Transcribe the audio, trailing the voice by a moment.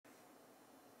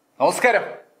നമസ്കാരം.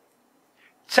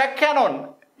 ചക്കാനോൻ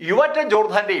യുവാറ്റ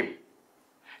ജോർദാന്റെയും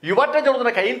യുവാറ്റ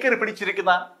ജോർദാന്റെ കയ്യിൽ കയറി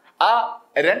പിടിച്ചിരിക്കുന്ന ആ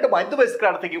രണ്ട് മധ്യവയസ്കരുടെ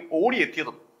അടുത്തേക്ക്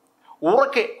ഓടിയെത്തിയതും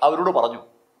ഉറക്കെ അവരോട് പറഞ്ഞു,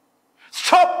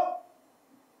 സ്റ്റോപ്പ്.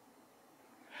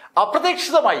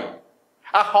 അപ്രതീക്ഷിതമായി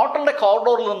ആ ഹോട്ടലിന്റെ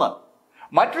കോറിഡോറിൽ നിന്ന്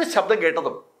മറ്റൊരു ശബ്ദം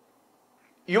കേട്ടതും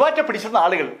യുവാറ്റ പിടിച്ചിരുന്ന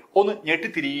ആളുകൾ ഒന്ന്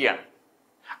ഞെട്ടിത്തിരിയുകയാണ്.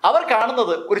 അവർ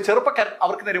കാണുന്നത് ഒരു ചെറുപ്പക്കാരൻ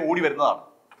അവർക്ക് നേരെ ഓടി വരുന്നതാണ്.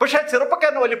 പക്ഷെ ആ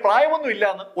ചെറുപ്പക്കാരന് വലിയ പ്രായമൊന്നും ഇല്ല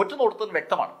എന്ന് ഒറ്റ നോട്ടത്തിന്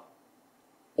വ്യക്തമാണ്.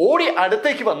 ഓടി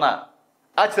അടുത്തേക്ക് വന്ന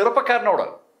ആ ചെറുപ്പക്കാരനോട്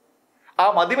ആ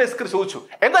മധ്യവയസ്കർ ചോദിച്ചു,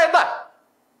 എന്താ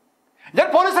ഞാൻ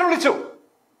പോലീസിനെ വിളിച്ചു.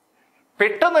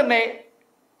 പെട്ടെന്ന് തന്നെ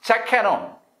ചക്കാനോൻ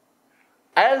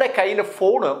അയാളുടെ കയ്യിലെ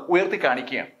ഫോണ് ഉയർത്തി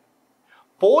കാണിക്കുകയാണ്.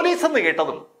 പോലീസ് എന്ന്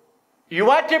കേട്ടതും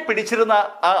യുവാറ്റെ പിടിച്ചിരുന്ന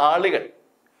ആ ആളുകൾ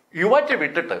യുവാറ്റെ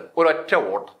വിട്ടിട്ട് ഒരൊറ്റ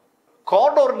ഓട്ടം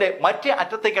കോറിഡോറിന്റെ മറ്റേ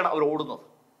അറ്റത്തേക്കാണ് അവർ ഓടുന്നത്.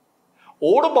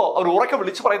 ഓടുമ്പോൾ അവർ ഉറക്കെ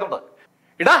വിളിച്ചു പറയുന്നുണ്ട്,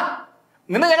 ഇടാ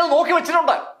നിന്നെ ഞങ്ങൾ നോക്കി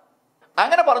വെച്ചിട്ടുണ്ട്.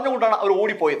 അങ്ങനെ പറഞ്ഞുകൊണ്ടാണ് അവർ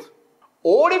ഓടിപ്പോയത്.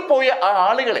 ഓടിപ്പോയ ആ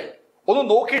ആളുകളെ ഒന്ന്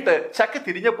നോക്കിയിട്ട് ചക്ക്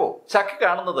തിരിഞ്ഞപ്പോ ചക്ക്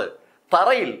കാണുന്നത്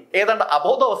തറയിൽ ഏതാണ്ട്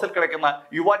അബോധാവസ്ഥയിൽ കിടക്കുന്ന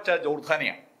യുവാറ്റ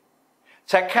ജോർദാനെയാണ്.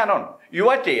 ചക്കാനോൻ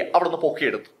യുവാറ്റയെ അവിടുന്ന്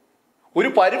പൊക്കിയെടുത്തു.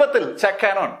 ഒരു പരുവത്തിൽ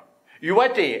ചക്കാനോൻ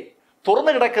യുവാറ്റയെ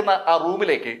തുറന്നു കിടക്കുന്ന ആ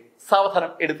റൂമിലേക്ക്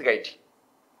സാവധാനം എടുത്തു കയറ്റി.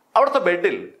 അവിടുത്തെ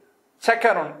ബെഡിൽ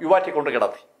ചക്കാനോൻ യുവാറ്റയെ കൊണ്ട്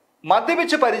കിടത്തി.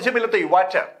 മദ്യപിച്ച് പരിചയമില്ലാത്ത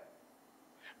യുവാറ്റ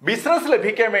ബിസിനസ്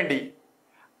ലഭിക്കാൻ വേണ്ടി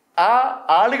ആ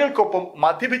ആളുകൾക്കൊപ്പം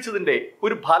മദ്യപിച്ചതിന്റെ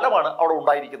ഒരു ഫലമാണ് അവിടെ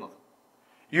ഉണ്ടായിരിക്കുന്നത്.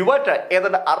 യുവാറ്റ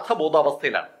ഏതാണ്ട്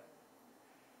അർത്ഥബോധാവസ്ഥയിലാണ്.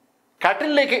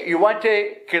 കട്ടിലേക്ക് യുവാറ്റയെ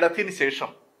കിടത്തിയതിനു ശേഷം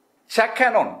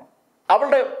ചക്കാനോൻ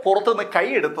അവളുടെ പുറത്തുനിന്ന്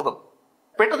കൈയെടുത്തതും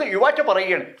പെട്ടെന്ന് യുവാറ്റ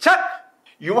പറയുകയാണ്, ചക്ക്.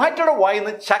 യുവാറ്റയുടെ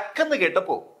വായിന്ന് ചക്കെന്ന്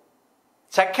കേട്ടപ്പോ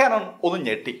ചക്കാനോൻ ഒന്ന്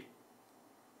ഞെട്ടി.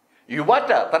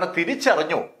 യുവാറ്റ തന്നെ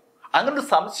തിരിച്ചറിഞ്ഞു. അങ്ങനൊരു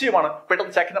സംശയമാണ്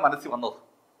പെട്ടെന്ന് ചക്കിന്റെ മനസ്സിൽ വന്നത്.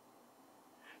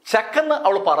 ചക്കെന്ന്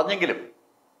അവൾ പറഞ്ഞെങ്കിലും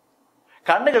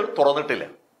കണ്ണുകൾ തുറന്നിട്ടില്ല.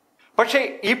 പക്ഷേ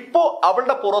ഇപ്പോ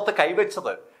അവളുടെ പുറത്ത്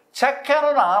കൈവച്ചത്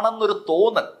ചക്കാനോൻ ആണെന്നൊരു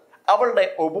തോന്നൽ അവളുടെ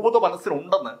ഉപബോധ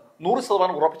മനസ്സിലുണ്ടെന്ന്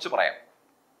 100% ഉറപ്പിച്ചു പറയാം.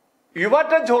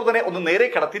 യുവാറ്റ ജോർദാനെ ഒന്ന് നേരെ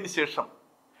കിടത്തിയതിനു ശേഷം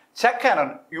ചക്കാനോൻ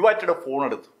യുവാറ്റയുടെ ഫോൺ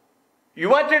എടുത്തു.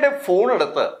 യുവാറ്റയുടെ ഫോൺ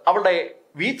എടുത്ത് അവളുടെ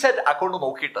വിചാറ്റ് അക്കൗണ്ട്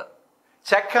നോക്കിയിട്ട്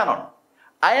ചക്കാനോൻ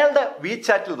അയാളുടെ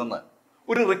വിചാറ്റിൽ നിന്ന്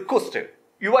ഒരു റിക്വസ്റ്റ്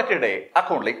യുവാറ്റയുടെ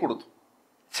അക്കൗണ്ടിലേക്ക് കൊടുത്തു.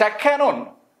 ചക്കാനോൻ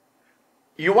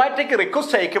യുവാറ്റയ്ക്ക്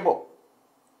റിക്വസ്റ്റ് അയക്കുമ്പോൾ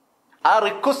ആ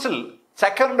റിക്വസ്റ്റിൽ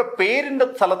ചക്കാനോന്റെ പേരിന്റെ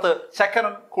സ്ഥലത്ത്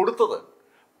ചക്കാനോൻ കൊടുത്തത്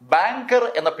ബാങ്കർ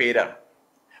എന്ന പേരാണ്.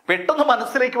 പെട്ടെന്ന്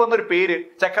മനസ്സിലേക്ക് വന്നൊരു പേര്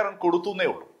ചക്കാനോൻ കൊടുത്തുന്നേ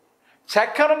ഉള്ളൂ.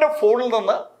 ചക്കാനോന്റെ ഫോണിൽ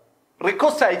നിന്ന്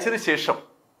റിക്വസ്റ്റ് അയച്ചതിന് ശേഷം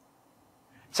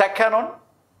ചക്കാനോൻ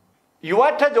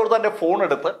യുവാറ്റ ജോർദാന്റെ ഫോൺ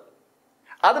എടുത്ത്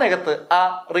അതിനകത്ത് ആ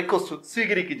റിക്വസ്റ്റ്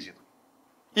സ്വീകരിക്കുകയും ചെയ്തു.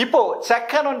 ഇപ്പോ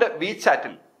ചക്കാനോന്റെ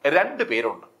വിചാറ്റിൽ 2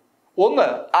 പേരുണ്ട്. ഒന്ന്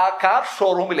ആ കാർ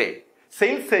ഷോറൂമിലെ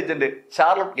സെയിൽസ് ഏജന്റ്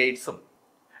ചാർലറ്റ് ഗേറ്റ്സും,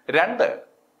 2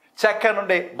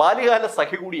 ചക്കാനോന്റെ ബാല്യകാല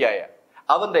സഖി കൂടിയായ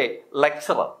അവന്റെ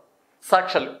ലെക്ചറർ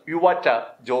സാക്ഷൽ യുവാറ്റ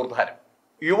ജോർദാനും.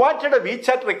 യുവാറ്റയുടെ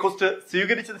വിചാറ്റ് റിക്വസ്റ്റ്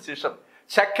സ്വീകരിച്ചതിന് ശേഷം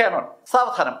ചക്കാനോൻ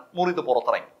സാവധാനം മുറിന്ന്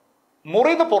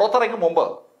പുറത്തിറങ്ങും മുമ്പ്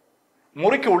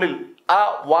മുറിക്കുള്ളിൽ ആ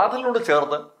വാതിലിനോട്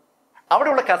ചേർന്ന്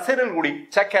അവിടെയുള്ള കസേരകൾ കൂടി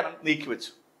ചക്കാനോൻ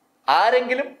നീക്കിവെച്ചു.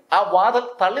 ആരെങ്കിലും ആ വാതിൽ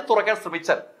തള്ളി തുറക്കാൻ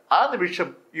ശ്രമിച്ചാൽ ആ നിമിഷം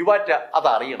യുവാറ്റ അത്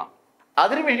അറിയണം.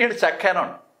 അതിനുവേണ്ടിയാണ് ചക്കാനോൻ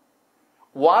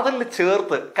വാതിലിന്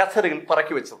ചേർത്ത് കസേരകൾ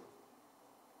പറക്കി വെച്ചത്.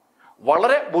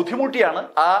 വളരെ ബുദ്ധിമുട്ടിയാണ്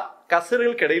ആ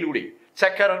കസേരകൾക്കിടയിലൂടെ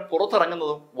ചക്കാനോൻ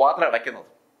പുറത്തിറങ്ങുന്നതും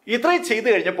വാതിലടയ്ക്കുന്നതും. ഇത്രയും ചെയ്തു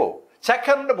കഴിഞ്ഞപ്പോൾ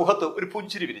ചക്കാനോന്റെ മുഖത്ത് ഒരു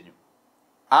പുഞ്ചിരി വിരിഞ്ഞു.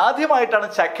 ആദ്യമായിട്ടാണ്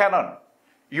ചക്കാനോൻ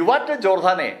യുവാറ്റ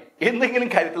ജോർദാനെ എന്തെങ്കിലും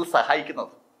കാര്യത്തിൽ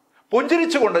സഹായിക്കുന്നത്.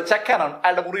 പുഞ്ചിരിച്ചുകൊണ്ട് ചക്കാനോൻ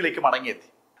അയാളുടെ മുറിയിലേക്ക് മടങ്ങിയെത്തി.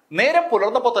 നേരം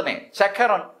പുലർന്നപ്പോൾ തന്നെ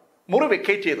ചക്കാനോൻ മുറി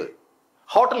വെക്കേറ്റ് ചെയ്ത്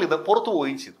ഹോട്ടലിൽ നിന്ന് പുറത്തു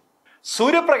പോവുകയും ചെയ്തു.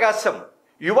 സൂര്യപ്രകാശം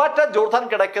യുവാറ്റ ജോർദാൻ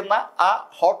കിടക്കുന്ന ആ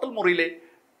ഹോട്ടൽ മുറിയിലെ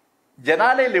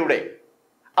ജനാലയിലൂടെ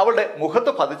അവളുടെ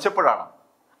മുഖത്ത് പതിച്ചപ്പോഴാണ്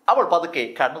അവൾ പതുക്കെ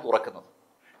കണ്ണു തുറക്കുന്നത്.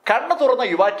 കണ്ണു തുറന്ന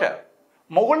യുവാറ്റ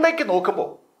മുകളിലേക്ക്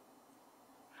നോക്കുമ്പോൾ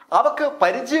അവക്ക്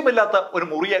പരിചയമില്ലാത്ത ഒരു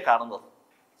മുറിയെ കാണുന്നത്.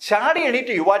 ചാടി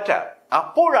എണീറ്റ് യുവാറ്റ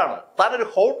അപ്പോഴാണ് താനൊരു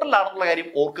ഹോട്ടലിലാണെന്നുള്ള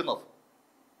കാര്യം ഓർക്കുന്നത്.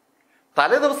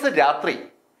 തലേ ദിവസം രാത്രി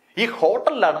ഈ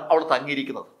ഹോട്ടലിലാണ് അവൾ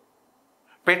തങ്ങിയിരിക്കുന്നത്.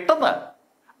 പെട്ടെന്ന്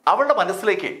അവളുടെ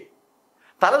മനസ്സിലേക്ക്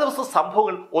തലേദിവസം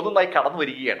സംഭവങ്ങൾ ഒന്നൊന്നായി കടന്നു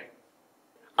വരികയാണ്.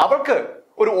 അവൾക്ക്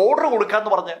ഒരു ഓർഡർ കൊടുക്കാന്ന്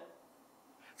പറഞ്ഞ്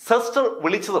സിസ്റ്റർ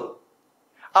വിളിച്ചതും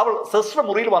അവൾ സിസ്റ്റർ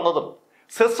മുറിയിൽ വന്നതും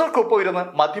സിസ്റ്റർക്കൊപ്പം ഇരുന്ന്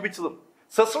മദ്യപിച്ചതും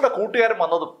സിസ്റ്ററുടെ കൂട്ടുകാരൻ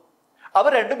വന്നതും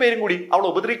അവർ രണ്ടുപേരും കൂടി അവൾ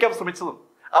ഉപദ്രവിക്കാൻ ശ്രമിച്ചതും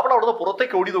അവൾ അവിടുന്ന്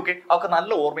പുറത്തേക്ക് ഓടിയതൊക്കെ അവൾക്ക്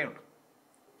നല്ല ഓർമ്മയുണ്ട്.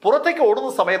 പുറത്തേക്ക്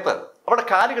ഓടുന്ന സമയത്ത് അവളുടെ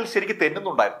കാലുകൾ ശരിക്കും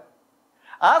തെന്നുന്നുണ്ടായിരുന്നു.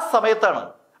 ആ സമയത്താണ്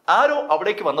ആരോ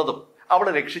അവിടേക്ക് വന്നതും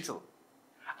അവളെ രക്ഷിച്ചതും.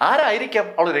 ആരായിരിക്കാം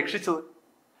അവളെ രക്ഷിച്ചത്?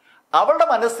 അവളുടെ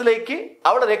മനസ്സിലേക്ക്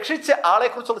അവളെ രക്ഷിച്ച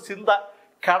ആളെക്കുറിച്ചുള്ള ചിന്ത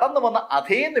കടന്നു വന്ന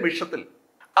അതേ നിമിഷത്തിൽ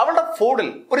അവളുടെ ഫോണിൽ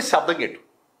ഒരു ശബ്ദം കേട്ടു.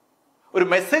 ഒരു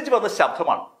മെസ്സേജ് വന്ന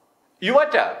ശബ്ദമാണ്.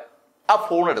 യുവാറ്റ ആ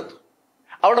ഫോൺ എടുത്തു.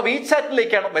 അവളുടെ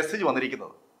വീചാറ്റിലേക്കാണ് മെസ്സേജ്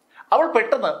വന്നിരിക്കുന്നത്. അവൾ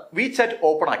പെട്ടെന്ന് വീചാറ്റ്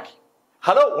ഓപ്പൺ ആക്കി.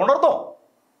 ഹലോ, ഉണർന്നോ?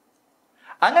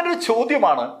 അങ്ങനെ ഒരു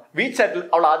ചോദ്യമാണ് വീചാറ്റിൽ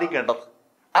അവൾ ആദ്യം കേട്ടത്.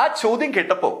 ആ ചോദ്യം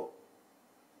കേട്ടപ്പോൾ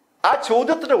ആ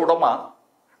ചോദ്യത്തിന്റെ ഉടമ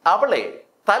അവളെ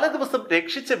തലേദിവസം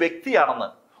രക്ഷിച്ച വ്യക്തിയാണെന്ന്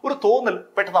ഒരു തോന്നൽ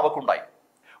പെട്ടെന്ന് അവൾക്കുണ്ടായി.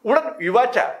 ഉടൻ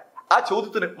യുവാറ്റ ആ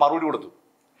ചോദ്യത്തിന് മറുപടി കൊടുത്തു.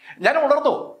 ഞാൻ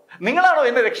ഉണർന്നു. നിങ്ങളാണോ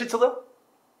എന്നെ രക്ഷിച്ചത്?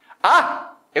 ആ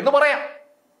എന്ന് പറയാം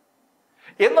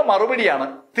എന്ന മറുപടിയാണ്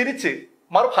തിരിച്ച്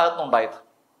മറുഭാഗത്തുനിന്നുണ്ടായത്.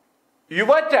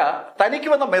 യുവാറ്റ തനിക്ക്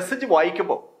വന്ന മെസ്സേജ്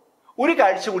വായിക്കുമ്പോൾ ഒരു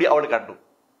കാഴ്ച കൂടി അവൾ കണ്ടു.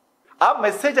 ആ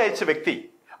മെസ്സേജ് അയച്ച വ്യക്തി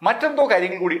മറ്റെന്തോ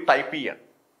കാര്യങ്ങൾ കൂടി ടൈപ്പ് ചെയ്യാണ്.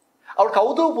 അവൾ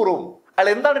കൗതുകപൂർവ്വം അയാൾ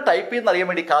എന്താണ് ടൈപ്പ് ചെയ്യുന്നത് അറിയാൻ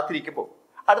വേണ്ടി കാത്തിരിക്കുമ്പോൾ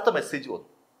അടുത്ത മെസ്സേജ് വന്നു.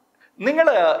 നിങ്ങൾ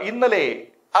ഇന്നലെ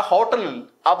ആ ഹോട്ടലിൽ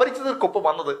അപരിചിതർക്കൊപ്പം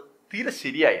വന്നത് തീരെ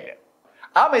ശരിയായില്ല.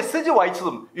 ആ മെസ്സേജ്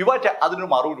വായിച്ചതും യുവാറ്റ അതിനൊരു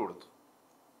മറുപടി കൊടുത്തു.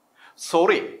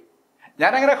 സോറി,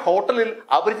 ഞാനങ്ങനെ ഹോട്ടലിൽ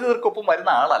അപരിചിതർക്കൊപ്പം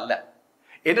വരുന്ന ആളല്ല.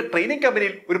 എന്റെ ട്രെയിനിങ്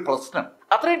കമ്പനിയിൽ ഒരു പ്രശ്നം.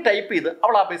 അത്രയും ടൈപ്പ് ചെയ്ത്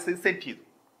അവൾ ആ മെസ്സേജ് സെൻഡ് ചെയ്തു.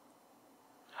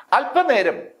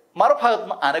 അല്പനേരം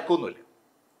മറുഭാഗത്തുനിന്ന് അനക്കൊന്നുമില്ല.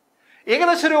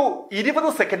 ഏകദേശം ഒരു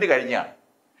 20 സെക്കൻഡ് കഴിഞ്ഞാണ്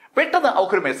പെട്ടെന്ന്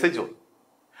അവൾക്കൊരു മെസ്സേജ് വന്നു.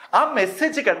 ആ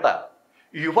മെസ്സേജ് കണ്ട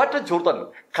യുവാറ്റ ജോർദാൻ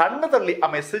കണ്ണു തള്ളി ആ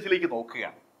മെസ്സേജിലേക്ക്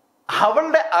നോക്കുകയാണ്.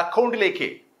 അവളുടെ അക്കൗണ്ടിലേക്ക്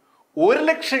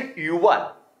 1,00,000 യുവാൻ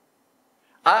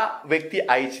ആ വ്യക്തി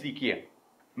അയച്ചിരിക്കുകയാണ്.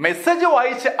 മെസ്സേജ്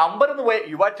വായിച്ച് അമ്പരന്ന് പോയ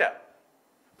യുവാറ്റ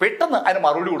പെട്ടെന്ന് അതിന്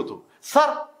മറുപടി കൊടുത്തു. സാർ,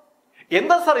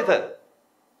 എന്താ സാർ ഇത്?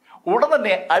 ഉടൻ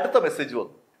തന്നെ അടുത്ത മെസ്സേജ്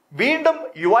വന്നു. വീണ്ടും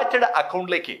യുവാറ്റയുടെ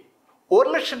അക്കൗണ്ടിലേക്ക്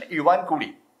 1,00,000 യുവാൻ കൂടി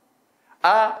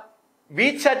ആ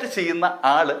വീചാറ്റ് ചെയ്യുന്ന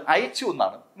ആള് അയച്ചു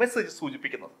എന്നാണ് മെസ്സേജ്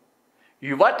സൂചിപ്പിക്കുന്നത്.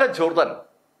 യുവാറ്റ ജോർദാൻ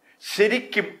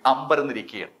ശരിക്കും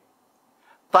അമ്പരന്നിരിക്കുകയാണ്.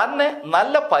 തന്നെ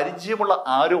നല്ല പരിചയമുള്ള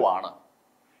ആരോ ആണ്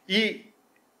ഈ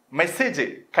മെസ്സേജ്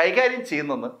കൈകാര്യം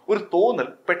ചെയ്യുന്നെന്ന് ഒരു തോന്നൽ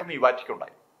പെട്ടെന്ന്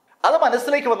യുവാറ്റയ്ക്കുണ്ടായി. അത്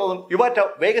മനസ്സിലേക്ക് വന്നതും യുവാറ്റ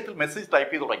വേഗത്തിൽ മെസ്സേജ്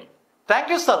ടൈപ്പ് ചെയ്ത് തുടങ്ങി.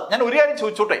 താങ്ക് യു സാർ, ഞാൻ ഒരു കാര്യം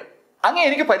ചോദിച്ചോട്ടെ, അങ്ങ്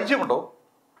എനിക്ക് പരിചയമുണ്ടോ?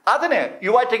 അതിന്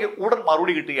യുവാറ്റയ്ക്ക് ഉടൻ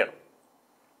മറുപടി കിട്ടുകയാണ്.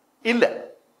 ഇല്ല,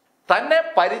 തന്നെ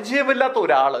പരിചയമില്ലാത്ത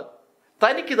ഒരാള്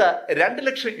തനിക്കിത്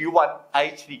 2,00,000 യുവാൻ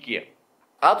അയച്ചിരിക്കുകയാണ്.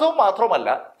 അതോ മാത്രമല്ല,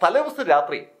 തലേദിവസം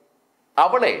രാത്രി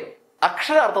അവളെ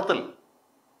അക്ഷരാർത്ഥത്തിൽ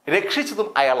രക്ഷിച്ചതും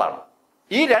അയാളാണ്.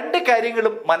 ഈ രണ്ട്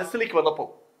കാര്യങ്ങളും മനസ്സിലേക്ക് വന്നപ്പോൾ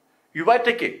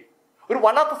യുവാറ്റയ്ക്ക് ഒരു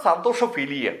വല്ലാത്ത സന്തോഷം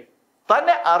ഫീൽ ചെയ്യുകയാണ്.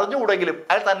 തന്നെ അറിഞ്ഞുകൂടെങ്കിലും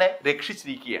അയാൾ തന്നെ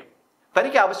രക്ഷിച്ചിരിക്കുകയാണ്.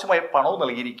 തനിക്ക് ആവശ്യമായ പണവും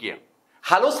നൽകിയിരിക്കുകയാണ്.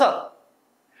 ഹലോ സാർ,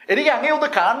 എനിക്ക് അങ്ങേ ഒന്ന്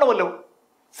കാണണമല്ലോ.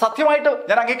 സത്യമായിട്ട്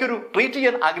ഞാൻ അങ്ങേക്കൊരു ട്രീറ്റ്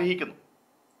ചെയ്യാൻ ആഗ്രഹിക്കുന്നു.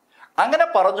 അങ്ങനെ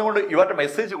പറഞ്ഞുകൊണ്ട് യുവാറ്റ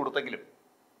മെസ്സേജ് കൊടുത്തെങ്കിലും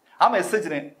ആ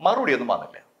മെസ്സേജിന് മറുപടി ഒന്നും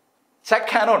വന്നില്ല.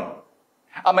 ചക്ക് ഹാനോൺ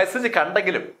ആ മെസ്സേജ്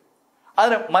കണ്ടെങ്കിലും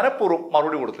അതിന് മനഃപൂർവ്വം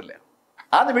മറുപടി കൊടുത്തില്ല.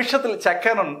 ആ നിമിഷത്തിൽ ചക്ക്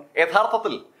ഹാനോൺ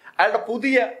യഥാർത്ഥത്തിൽ അയാളുടെ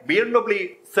പുതിയ BMW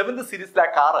 7th സീരീസിലെ ആ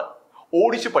കാറ്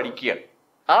ഓടിച്ചു പഠിക്കുകയാണ്.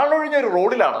 ആളൊഴിഞ്ഞ ഒരു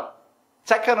റോഡിലാണ്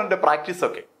ചക്ക് ഹാനോന്റെ പ്രാക്ടീസ്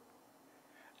ഒക്കെ.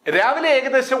 രാവിലെ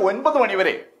ഏകദേശം 9 മണി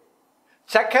വരെ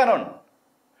ചക്ക് ഹാനോൺ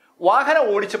വാഹനം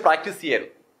ഓടിച്ച് പ്രാക്ടീസ്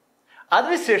ചെയ്യായിരുന്നു.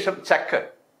 അതിനുശേഷം ചക്ക്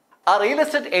ആ റിയൽ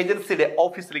എസ്റ്റേറ്റ് ഏജൻസിയുടെ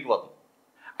ഓഫീസിലേക്ക് വന്നു.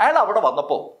 അയാൾ അവിടെ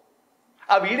വന്നപ്പോൾ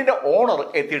ആ വീടിന്റെ ഓണർ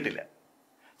എത്തിയിട്ടില്ല.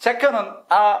 ചക്ക് ഹാനോൺ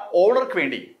ആ ഓണർക്ക്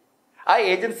വേണ്ടി ആ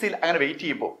ഏജൻസിയിൽ അങ്ങനെ വെയിറ്റ്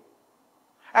ചെയ്യുമ്പോൾ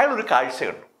അയാൾ ഒരു കാഴ്ച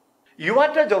കണ്ടു.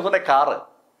 യുവാറ്റ ജോർദന്റെ കാറ്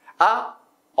ആ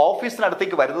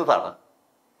ഓഫീസിനടുത്തേക്ക് വരുന്നതാണ്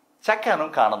ചക്ക് ഹാനോൺ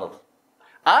കാണുന്നത്.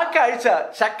 ആ കാഴ്ച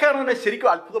ചക്ക് ഹാനോനെ ശരിക്കും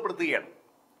അത്ഭുതപ്പെടുത്തുകയാണ്.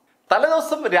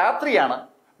 തലേദിവസം രാത്രിയാണ്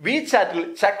വീചാറ്റിൽ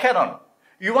ചക്ക് ഹാനോൺ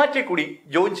യുവാറ്റയെ കൂടി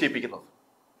ജോയിൻ ചെയ്യിപ്പിക്കുന്നത്.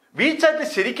 വീചാറ്റ്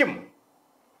ശരിക്കും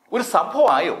ഒരു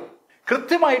സംഭവമായോ?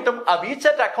 കൃത്യമായിട്ടും ആ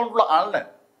വീചാറ്റ് അക്കൗണ്ടിലുള്ള ആളിന്,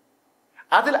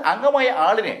 അതിൽ അംഗമായ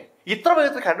ആളിനെ ഇത്ര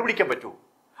വേഗത്തിൽ കണ്ടുപിടിക്കാൻ പറ്റുമോ?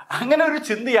 അങ്ങനെ ഒരു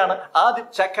ചിന്തയാണ് ആദ്യം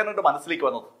ചക്ക് ഹാനോന്റെ മനസ്സിലേക്ക്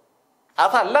വന്നത്.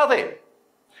 അതല്ലാതെ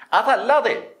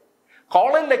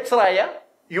കോളേജ് ലെക്ചറായ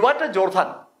യുവാറ്റ ജോർദാൻ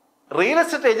റിയൽ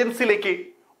എസ്റ്റേറ്റ് ഏജൻസിയിലേക്ക്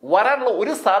വരാനുള്ള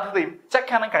ഒരു സാധ്യതയും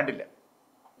ചക്ക് ഹാനോൻ കണ്ടില്ല.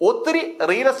 ഒത്തിരി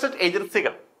റിയൽ എസ്റ്റേറ്റ്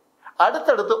ഏജൻസികൾ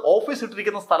അടുത്തടുത്ത് ഓഫീസ്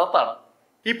ഇട്ടിരിക്കുന്ന സ്ഥലത്താണ്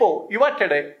ഇപ്പോ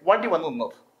യുവാറ്റയുടെ വണ്ടി വന്നു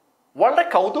നിന്നത്. വളരെ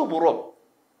കൗതുകപൂർവ്വം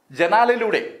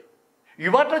ജനാലയിലൂടെ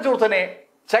യുവാറ്റ ജോർദാനെ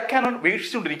ചക്ക് ഹാനോൻ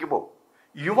വീക്ഷിച്ചുകൊണ്ടിരിക്കുമ്പോൾ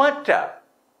യുവാറ്റ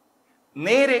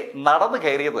നേരെ നടന്നു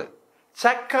കയറിയത്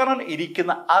ചക്ക് ഹാനോൻ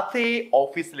ഇരിക്കുന്ന അതേ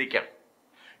ഓഫീസിലേക്കാണ്.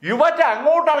 യുവാറ്റ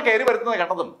അങ്ങോട്ടാണ് കയറി വരുന്നത്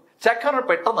കണ്ടതും ചക്ക് ഹാനോൻ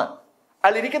പെട്ടെന്ന്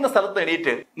അയാൾ ഇരിക്കുന്ന സ്ഥലത്ത്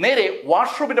എണീറ്റ് നേരെ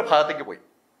വാഷ്റൂമിന്റെ ഭാഗത്തേക്ക്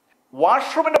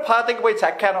പോയി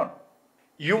ചക്ക് ഹാനോൻ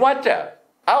യുവാറ്റ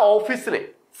ആ ഓഫീസിലെ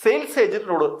സെയിൽസ്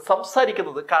ഏജന്റിനോട്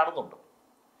സംസാരിക്കുന്നത് കാണുന്നുണ്ട്.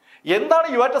 എന്താണ്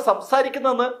യുവാറ്റ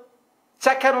സംസാരിക്കുന്നതെന്ന്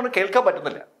ചക്ക് ഹാനോന് കേൾക്കാൻ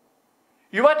പറ്റുന്നില്ല.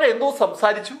 യുവാറ്റ എന്തോ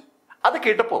സംസാരിച്ചു. അത്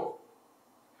കേട്ടപ്പോ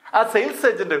ആ സെയിൽസ്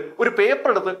ഏജന്റ് ഒരു പേപ്പർ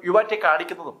എടുത്ത് യുവാറ്റയെ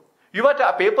കാണിക്കുന്നതും യുവാറ്റ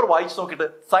ആ പേപ്പർ വായിച്ചു നോക്കിയിട്ട്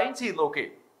സൈൻ ചെയ്യുന്നതൊക്കെ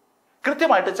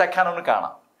കൃത്യമായിട്ട് ചക്ക് ഹാനോന്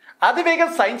കാണാം. അതിവേഗം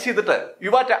സൈൻ ചെയ്തിട്ട്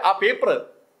യുവാറ്റ ആ പേപ്പർ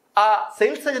ആ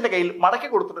സെയിൽസ് ഏജന്റിന്റെ കയ്യിൽ മടക്കി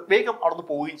കൊടുത്തിട്ട് വേഗം അവിടുന്ന്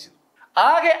പോവുകയും ചെയ്തു.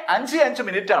 ആകെ 5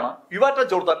 മിനിറ്റ് ആണ് യുവാറ്റ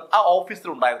ജോർദാൻ ആ ഓഫീസിൽ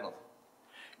ഉണ്ടായിരുന്നത്.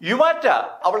 യുവാറ്റ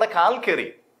അവളുടെ കാൽ കയറി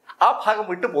ആ ഭാഗം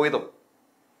വിട്ടുപോയതും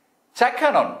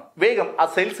ചക്കാനോൻ വേഗം ആ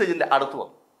സെയിൽസ് ഏജന്റ് അടുത്ത്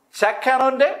വന്നു.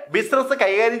 ചക്കാനോന്റെ ബിസിനസ്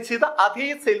കൈകാര്യം ചെയ്ത അതേ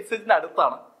സെയിൽസ് ഏജന്റ്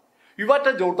അടുത്താണ് യുവാറ്റ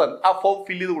ജോർദാൻ ആ ഫോം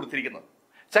ഫില്ല് ചെയ്ത് കൊടുത്തിരിക്കുന്നത്.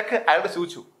 ചക്ക് അയാളോട്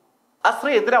ചോദിച്ചു, ആ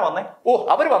സ്ത്രീ എന്തിനാ വന്നേ? ഓ,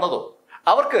 അവർ വന്നതോ,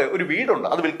 അവർക്ക് ഒരു വീടുണ്ട്,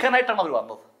 അത് വിൽക്കാനായിട്ടാണ് അവർ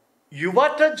വന്നത്.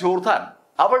 യുവാറ്റ ജോർദാൻ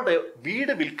അവളുടെ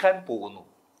വീട് വിൽക്കാൻ പോകുന്നു.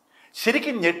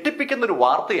 ശരിക്കും ഞെട്ടിപ്പിക്കുന്ന ഒരു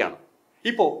വാർത്തയാണ്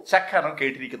ഇപ്പോ ചക്കാനോൻ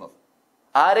കേട്ടിരിക്കുന്നത്.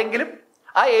 ആരെങ്കിലും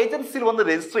ആ ഏജൻസിയിൽ വന്ന്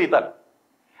രജിസ്റ്റർ ചെയ്താൽ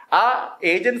ആ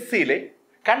ഏജൻസിയിലെ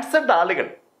കൺസേൺഡ് ആളുകൾ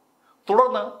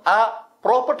തുടർന്ന് ആ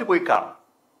പ്രോപ്പർട്ടി പോയി കാണും.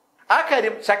 ആ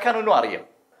കാര്യം ചക്കാനോനും അറിയാം.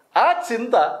 ആ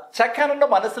ചിന്ത ചക്കാനോന്റെ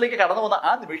മനസ്സിലേക്ക് കടന്നു വന്ന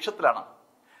ആ നിമിഷത്തിലാണ്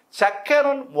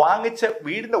ചക്കാനോൻ വാങ്ങിച്ച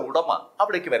വീടിന്റെ ഉടമ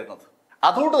അവിടേക്ക് വരുന്നത്.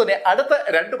 അതുകൊണ്ട് തന്നെ അടുത്ത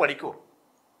 2 മണിക്കൂർ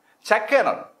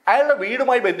ചക്കാനോൻ അയാളുടെ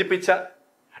വീടുമായി ബന്ധിപ്പിച്ച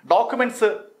ഡോക്യുമെന്റ്സ്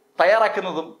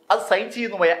തയ്യാറാക്കുന്നതും അത് സൈൻ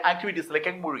ചെയ്യുന്നതുമായ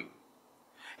ആക്ടിവിറ്റീസിലേക്ക് മുഴുകി.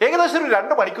 ഏകദേശം ഒരു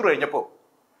 2 മണിക്കൂർ കഴിഞ്ഞപ്പോൾ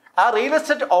ആ റിയൽ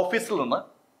എസ്റ്റേറ്റ് ഓഫീസിൽ നിന്ന്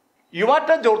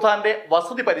യുവാറ്റ ജോർദാന്റെ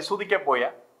വസതി പരിശോധിക്കാൻ പോയ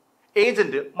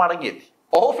ഏജന്റ് മടങ്ങിയെത്തി.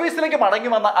 ഓഫീസിലേക്ക് മടങ്ങി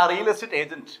വന്ന ആ റിയൽ എസ്റ്റേറ്റ്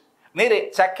ഏജന്റ് നേരെ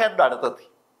ചക്കാനോട് അടുത്തെത്തി.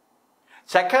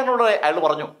 ചക്കാനോട് അയാൾ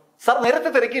പറഞ്ഞു, സാർ നേരത്തെ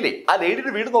തിരക്കിയില്ലേ, ആ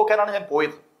ലേഡിയുടെ വീട് നോക്കാനാണ് ഞാൻ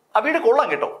പോയത്. ആ വീട് കൊള്ളാം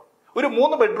കേട്ടോ. ഒരു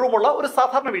 3 ബെഡ്റൂമുള്ള ഒരു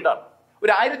സാധാരണ വീടാണ്.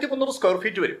 ഒരു 1300 സ്ക്വയർ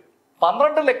ഫീറ്റ് വരും.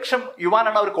 12 ലക്ഷം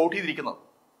യുവാനാണ് അവർ കോട്ട് ചെയ്തിരിക്കുന്നത്.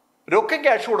 രൊക്കം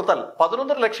ക്യാഷ് കൊടുത്താൽ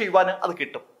 11.5 ലക്ഷം യുവാന് അത്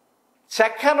കിട്ടും.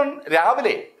 ചക്കാനോൻ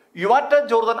രാവിലെ യുവാറ്റ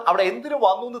ജോർദാൻ അവിടെ എന്തിനു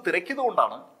വന്നു എന്ന്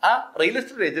തിരക്കിയതുകൊണ്ടാണ് ആ റിയൽ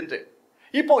എസ്റ്റേറ്റ് ഏജന്റ്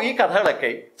ഇപ്പോ ഈ കഥകളൊക്കെ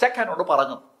ചക്കാനോട്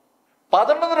പറഞ്ഞു.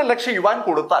 11.5 ലക്ഷം യുവാൻ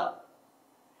കൊടുത്താൽ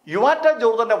യുവാറ്റ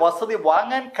ജോർദാന്റെ വസതി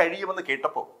വാങ്ങാൻ കഴിയുമെന്ന്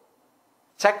കേട്ടപ്പോൾ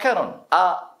ചക്കാനോൻ ആ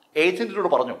ഏജന്റിനോട്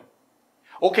പറഞ്ഞു,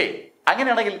 ഓക്കെ,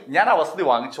 അങ്ങനെയാണെങ്കിൽ ഞാൻ ആ വസതി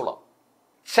വാങ്ങിച്ചോളാം.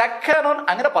 ചക്കാനോൻ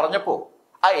അങ്ങനെ പറഞ്ഞപ്പോ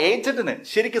ആ ഏജന്റിന്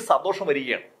ശരിക്കും സന്തോഷം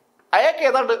വരികയാണ്. അയാൾക്ക്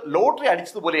ഏതാണ്ട് ലോട്ടറി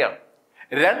അടിച്ചതുപോലെയാണ്.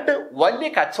 2 വലിയ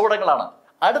കച്ചവടങ്ങളാണ്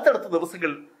അടുത്തടുത്ത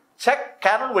ദിവസങ്ങളിൽ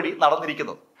ചക്കാനോൻ വഴി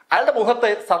നടന്നിരിക്കുന്നത്. അയാളുടെ മുഖത്തെ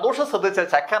സന്തോഷം ശ്രദ്ധിച്ച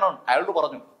ചക്കാനോൻ അയാളോട്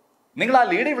പറഞ്ഞു, നിങ്ങൾ ആ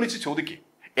ലീഡറെ വിളിച്ച് ചോദിക്കുക,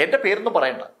 എന്റെ പേരൊന്നും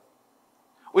പറയണ്ട,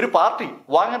 ഒരു പാർട്ടി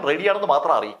വാങ്ങാൻ റെഡിയാണെന്ന്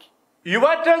മാത്രം അറിയിക്കും.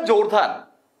 യുവാറ്റ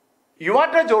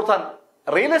ജോർദാൻ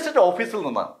റിയൽ എസ്റ്റേറ്റ് ഓഫീസിൽ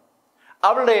നിന്ന്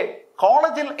അവളുടെ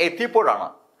കോളേജിൽ എത്തിയപ്പോഴാണ്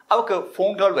അവൾക്ക്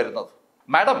ഫോൺ കോൾ വരുന്നത്.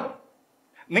 മാഡം,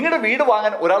 നിങ്ങളുടെ വീട്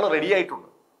വാങ്ങാൻ ഒരാൾ റെഡിയായിട്ടുണ്ട്.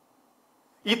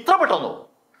 ഇത്ര പെട്ടെന്നോ?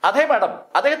 അതെ മാഡം,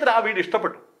 അദ്ദേഹത്തിന് ആ വീട്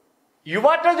ഇഷ്ടപ്പെട്ടു.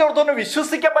 യുവാറ്റ ജോർദാന്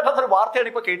വിശ്വസിക്കാൻ പറ്റാത്തൊരു വാർത്തയാണ്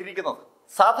ഇപ്പൊ കേട്ടിരിക്കുന്നത്.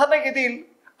 സാധാരണഗതിയിൽ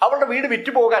അവളുടെ വീട്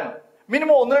വിറ്റുപോകാൻ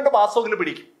മിനിമം 1-2 മാസമെങ്കിലും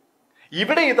പിടിക്കും.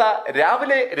 ഇവിടെ ഇതാ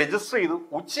രാവിലെ രജിസ്റ്റർ ചെയ്തു,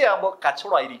 ഉച്ചയാകുമ്പോൾ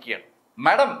കച്ചവടമായിരിക്കുകയാണ്.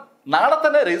 മാഡം, നാളെ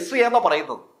തന്നെ രജിസ്റ്റർ ചെയ്യാന്നാ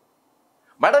പറയുന്നത്.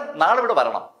 മാഡം, നാളെ ഇവിടെ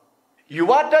വരണം.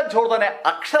 യുവാറ്റ ജോർദാനെ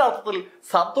അക്ഷരാർത്ഥത്തിൽ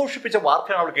സന്തോഷിപ്പിച്ച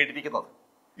വാർത്തയാണ് അവൾ കേട്ടിരിക്കുന്നത്.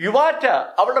 യുവാറ്റ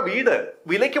അവളുടെ വീട്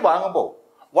വിലയ്ക്ക് വാങ്ങുമ്പോൾ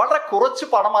വളരെ കുറച്ച്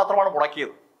പണം മാത്രമാണ്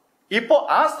മുടക്കിയത്. ഇപ്പോ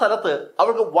ആ സ്ഥലത്ത്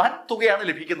അവൾക്ക് വൻ തുകയാണ്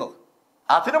ലഭിക്കുന്നത്.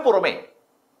 അതിനു പുറമെ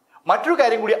മറ്റൊരു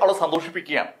കാര്യം കൂടി അവളെ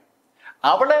സന്തോഷിപ്പിക്കുകയാണ്.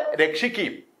 അവളെ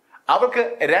രക്ഷിക്കുകയും അവൾക്ക്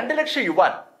 2 ലക്ഷം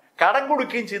യുവാൻ കടം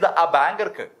കൊടുക്കുകയും ചെയ്ത ആ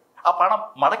ബാങ്കർക്ക് ആ പണം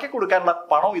മടക്കി കൊടുക്കാനുള്ള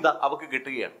പണവും ഇതാ അവൾക്ക്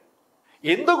കിട്ടുകയാണ്.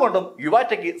 എന്തുകൊണ്ടും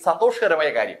യുവാറ്റയ്ക്ക് സന്തോഷകരമായ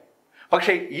കാര്യം.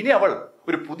 പക്ഷേ ഇനി അവൾ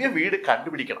ഒരു പുതിയ വീട്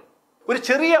കണ്ടുപിടിക്കണം. ഒരു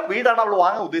ചെറിയ വീടാണ് അവൾ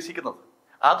വാങ്ങാൻ ഉദ്ദേശിക്കുന്നത്.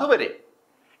 അതുവരെ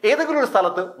ഏതെങ്കിലും ഒരു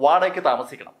സ്ഥലത്ത് വാടകയ്ക്ക്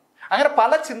താമസിക്കണം. അങ്ങനെ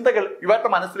പല ചിന്തകൾ യുവാറ്റ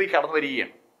മനസ്സിലേക്ക് കടന്നു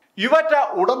വരികയാണ്. യുവാറ്റ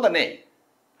ഉടൻ തന്നെ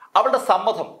അവളുടെ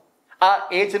സമ്മതം ആ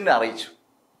ഏജന്റിനെ അറിയിച്ചു.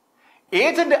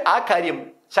 ഏജന്റ് ആ കാര്യം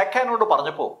ചക്കാനോട്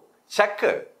പറഞ്ഞപ്പോ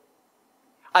ചക്ക്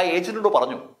ആ ഏജന്റിനോട്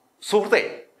പറഞ്ഞു, സുഹൃത്തെ,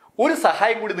 ഒരു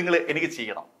സഹായം കൂടി നിങ്ങൾ എനിക്ക്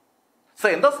ചെയ്യണം. സർ,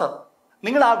 എന്താ സർ?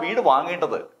 നിങ്ങൾ ആ വീട്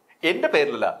വാങ്ങേണ്ടത് എന്റെ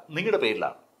പേരിലല്ല, നിങ്ങളുടെ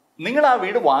പേരിലാണ്. നിങ്ങൾ ആ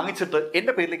വീട് വാങ്ങിച്ചിട്ട്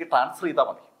എന്റെ പേരിലേക്ക് ട്രാൻസ്ഫർ ചെയ്താൽ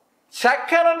മതി.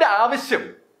 ചക്കാനോന്റെ ആവശ്യം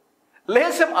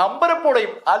ലേശം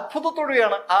അമ്പരപ്പോടെയും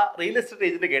അത്ഭുതത്തോടെയാണ് ആ റിയൽ എസ്റ്റേറ്റ്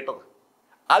ഏജന്റ് കേട്ടത്.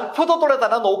 അത്ഭുതത്തോടെ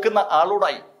തന്നെ നോക്കുന്ന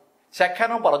ആളോടായി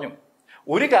ചക്കാനോൻ പറഞ്ഞു,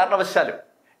 ഒരു കാരണവശാലും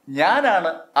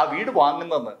ഞാനാണ് ആ വീട്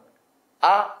വാങ്ങുന്നതെന്ന്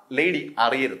ആ ലേഡി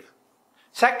അറിയരുത്.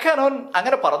 ചക്കാനോൻ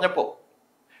അങ്ങനെ പറഞ്ഞപ്പോ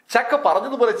ചക്ക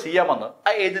പറഞ്ഞതുപോലെ ചെയ്യാമെന്ന്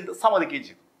ആ ഏജന്റ് സമ്മതിക്കുകയും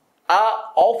ചെയ്തു. ആ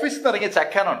ഓഫീസിൽ നിന്ന് ഇറങ്ങിയ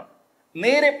ചക്കാനോൻ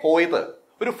നേരെ പോയത്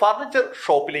ഒരു ഫർണിച്ചർ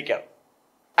ഷോപ്പിലേക്കാണ്.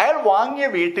 അയാൾ വാങ്ങിയ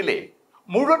വീട്ടിലെ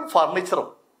മുഴുവൻ ഫർണിച്ചറും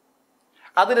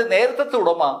അതിന് നേരത്തെ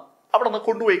ഉടമ അവിടെ നിന്ന്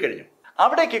കൊണ്ടുപോയി കഴിഞ്ഞു.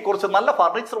 അവിടേക്ക് കുറച്ച് നല്ല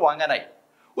ഫർണിച്ചർ വാങ്ങാനായി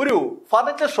ഒരു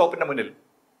ഫർണിച്ചർ ഷോപ്പിന്റെ മുന്നിൽ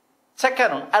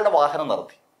ചക്കാനോൻ അയാളുടെ വാഹനം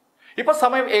നിർത്തി. ഇപ്പൊ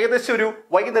സമയം ഏകദേശം ഒരു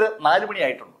വൈകുന്നേരം 4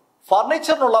 മണിയായിട്ടുണ്ട്.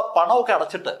 ഫർണിച്ചറിനുള്ള പണമൊക്കെ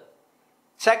അടച്ചിട്ട്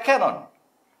ചക്കാനോൻ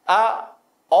ആ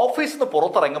ഓഫീസിൽ നിന്ന്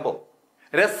പുറത്തിറങ്ങുമ്പോൾ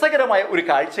രസകരമായ ഒരു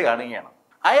കാഴ്ച കാണുകയാണ്.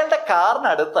 അയാളുടെ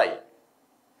കാറിനടുത്തായി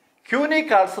ക്യൂനി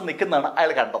കാൾസൺ നിൽക്കുന്നതാണ്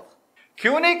അയാൾ കണ്ടത്.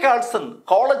 ക്യൂനി കാൾസൺ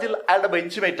കോളേജിൽ അയാളുടെ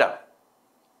ബെഞ്ച്മേറ്റാണ്.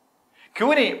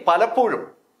 ക്യൂനി പലപ്പോഴും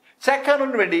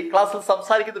ചക്കാനോന് വേണ്ടി ക്ലാസ്സിൽ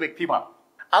സംസാരിക്കുന്ന വ്യക്തിയുമാണ്.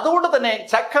 അതുകൊണ്ട് തന്നെ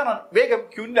ചക്കാനോൻ വേഗം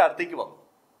ക്യൂനിന്റെ അടുത്തേക്ക് വന്നു.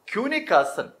 ക്യൂനി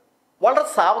കാൾസൺ വളരെ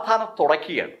സാവധാനം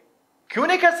തുടയ്ക്കുകയാണ്.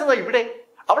 ക്യൂനി കാൾസൺ ഇവിടെ,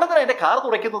 അവിടെ തന്നെ എന്റെ കാർ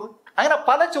തുടയ്ക്കുന്നത്? അങ്ങനെ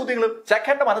പല ചോദ്യങ്ങളും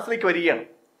ചക്കാന്റെ മനസ്സിലേക്ക് വരികയാണ്.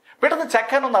 പെട്ടെന്ന്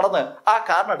ചക്കാനോൻ നടന്ന് ആ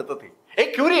കാറിനടുത്തെത്തി.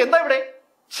 ക്യൂനി എന്താ ഇവിടെ?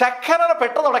 ചക്കാനോനെ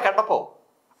പെട്ടെന്ന് അവിടെ കണ്ടപ്പോ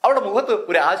അവളുടെ മുഖത്ത്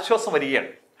ഒരു ആശ്വാസം വരികയാണ്.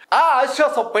 ആ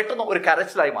ആശ്വാസം പെട്ടെന്ന് ഒരു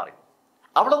കരച്ചിലായി മാറി.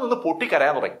 അവിടെ നിന്ന്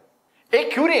പൊട്ടിക്കരയാൻ തുടങ്ങി.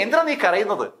 ക്യൂനി എന്തിനാ നീ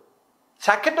കരയുന്നത്?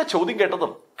 ചക്കന്റെ ചോദ്യം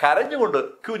കേട്ടതും കരഞ്ഞുകൊണ്ട്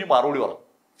ക്യൂനി മറുപടി പറഞ്ഞു.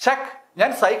 ചക്ക്, ഞാൻ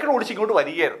സൈക്കിൾ ഓടിച്ച് ഇങ്ങോട്ട്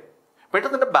വരികയായിരുന്നു.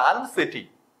 പെട്ടെന്ന് എന്റെ ബാലൻസ് തെറ്റി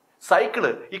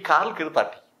സൈക്കിള് ഈ കാറിൽ കയറി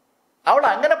തട്ടി. അവൾ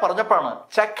അങ്ങനെ പറഞ്ഞപ്പോഴാണ്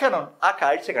ചക്കാനോൻ ആ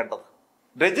കാഴ്ച കണ്ടത്.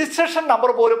 രജിസ്ട്രേഷൻ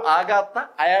നമ്പർ പോലും ആകാത്ത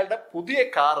അയാളുടെ പുതിയ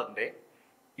കാറിന്റെ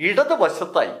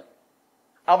ഇടതുവശത്തായി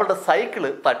അവളുടെ സൈക്കിള്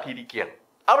തട്ടിയിരിക്കുകയാണ്.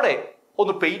 അവിടെ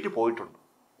ഒന്ന് പെയിന്റ് പോയിട്ടുണ്ട്.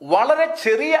 വളരെ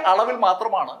ചെറിയ അളവിൽ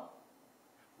മാത്രമാണ്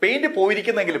പെയിന്റ്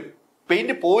പോയിരിക്കുന്നെങ്കിലും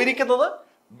പെയിന്റ് പോയിരിക്കുന്നത്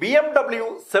BMW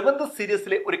 7th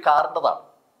സീരീസിലെ ഒരു കാറിൻ്റെതാണ്.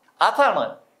 അതാണ്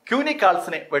ക്യൂനി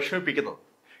കാൾസനെ വിഷമിപ്പിക്കുന്നത്.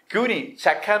 ക്യൂനി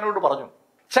ചക്കാനോട് പറഞ്ഞു,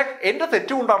 ചക്ക്, എന്റെ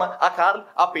തെറ്റുകൊണ്ടാണ് ആ കാറിൽ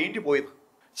ആ പെയിന്റ് പോയത്.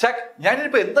 ചക്ക്,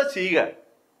 ഞാനിപ്പോ എന്താ ചെയ്യുക?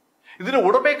 ഇതിന്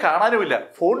ഉടമയെ കാണാനുമില്ല,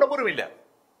 ഫോൺ നമ്പറും ഇല്ല.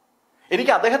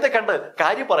 എനിക്ക് അദ്ദേഹത്തെ കണ്ട്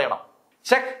കാര്യം പറയണം.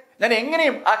 ചക്ക്, ഞാൻ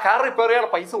എങ്ങനെയും ആ കാർ റിപ്പയർ ചെയ്യാൻ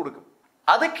പൈസ കൊടുക്കും.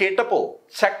 അത് കേട്ടപ്പോ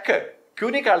ചക്ക്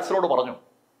ക്യൂനി കാൾസനോട് പറഞ്ഞു,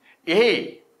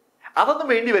 അതൊന്നും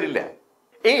വേണ്ടി വരില്ല.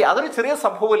 അതൊരു ചെറിയ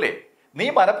സംഭവമല്ലേ, നീ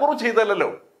മനഃപൂർവ്വം ചെയ്തല്ലോ,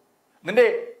 നിന്റെ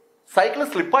സൈക്കിൾ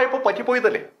സ്ലിപ്പായപ്പോ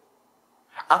പറ്റിപ്പോയതല്ലേ.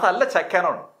 അതല്ല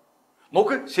ചക്കാനോൻ,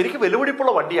 നോക്ക്, ശരിക്കും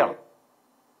വിലപിടിപ്പുള്ള വണ്ടിയാണ്,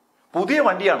 പുതിയ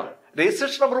വണ്ടിയാണ്,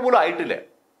 രജിസ്ട്രേഷൻ നമ്പർ പോലും ആയിട്ടില്ല.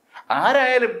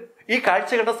 ആരായാലും ഈ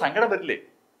കാഴ്ച കണ്ട സങ്കടം വരില്ലേ,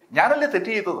 ഞാനല്ലേ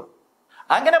തെറ്റ് ചെയ്തത്.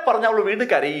 അങ്ങനെ പറഞ്ഞ അവൾ വീണ്ടും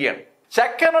കരയുകയാണ്.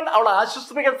 ചക്കാനോൻ അവളെ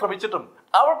ആശ്വസിപ്പിക്കാൻ ശ്രമിച്ചിട്ടും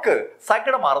അവൾക്ക്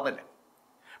സങ്കടം മാറുന്നില്ല.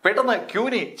 പെട്ടെന്ന്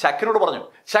ക്യൂനി ചക്കിനോട് പറഞ്ഞു,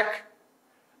 ചക്ക്,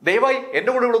 ദയവായി എന്റെ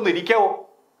കൂടെ ഇവിടെ ഒന്ന് ഇരിക്കാവോ?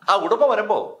 ആ ഉടമ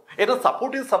വരുമ്പോ എന്നെ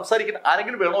സപ്പോർട്ട് ചെയ്ത് സംസാരിക്കാൻ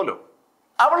ആരെങ്കിലും വേണമല്ലോ.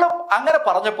 അവളും അങ്ങനെ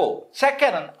പറഞ്ഞപ്പോ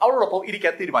ചക്കാനൻ അവളോടൊപ്പം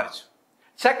ഇരിക്കാൻ തീരുമാനിച്ചു.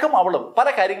 ചക്കും അവളും പല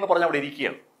കാര്യങ്ങളും പറഞ്ഞ് അവിടെ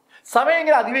ഇരിക്കുകയാണ്. സമയം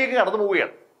ഇങ്ങനെ അതിവേഗം കടന്നു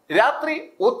പോവുകയാണ്. രാത്രി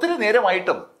ഒത്തിരി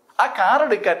നേരമായിട്ടും ആ കാർ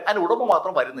എടുക്കാൻ അതിന്റെ ഉടമ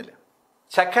മാത്രം വരുന്നില്ല.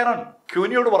 ചക്കാനൻ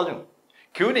ക്യൂനിയോട് പറഞ്ഞു,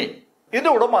 ക്യൂനി,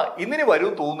 ഇതിന്റെ ഉടമ ഇന്നിനി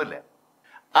വരുമെന്ന് തോന്നുന്നില്ല.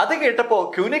 അത് കേട്ടപ്പോ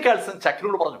ക്യൂനി കാൾസൺ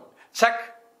ചക്കിനോട് പറഞ്ഞു, ചക്ക്,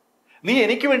 നീ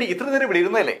എനിക്ക് വേണ്ടി ഇത്ര നേരം ഇവിടെ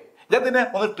ഇരുന്നല്ലേ, ഞാൻ നിന്നെ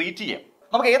ഒന്ന് ട്രീറ്റ് ചെയ്യാം,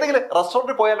 നമുക്ക് ഏതെങ്കിലും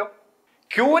റെസ്റ്റോറന്റിൽ പോയാലോ?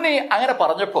 ക്യൂനി അങ്ങനെ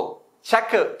പറഞ്ഞപ്പോ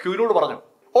ചക്ക് ക്യൂനിയോട് പറഞ്ഞു,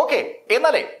 ഓക്കെ,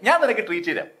 എന്നാലേ ഞാൻ നിനക്ക് ട്രീറ്റ്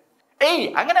ചെയ്യാം.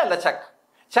 അങ്ങനെയല്ല ചക്ക്,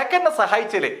 ചക്ക് എന്നെ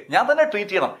സഹായിച്ചല്ലേ, ഞാൻ തന്നെ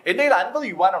ട്രീറ്റ് ചെയ്യണം, എന്റെ കയ്യിൽ 50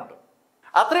 യുവാനുണ്ട്.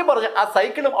 അത്രയും പറഞ്ഞ് ആ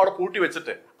സൈക്കിളും അവിടെ പൂട്ടി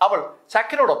വെച്ചിട്ട് അവൾ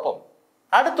ചക്കിനോടൊപ്പം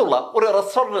അടുത്തുള്ള ഒരു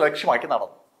റെസ്റ്റോറന്റ് ലക്ഷ്യമാക്കി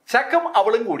നടന്നു. ചക്കും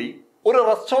അവളും കൂടി ഒരു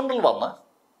റെസ്റ്റോറന്റിൽ വന്ന്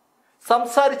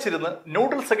സംസാരിച്ചിരുന്ന്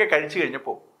നൂഡിൽസ് ഒക്കെ കഴിച്ചു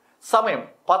കഴിഞ്ഞപ്പോൾ സമയം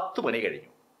 10 മണി കഴിഞ്ഞു.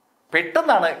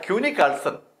 പെട്ടെന്നാണ് ക്യൂനി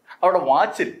കാൾസൺ അവളുടെ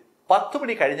വാച്ചിൽ 10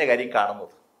 മണി കഴിഞ്ഞ കാര്യം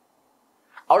കാണുന്നത്.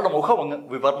 അവളുടെ മുഖം അങ്ങ്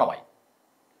വിവരണമായി.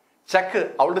 ചക്ക്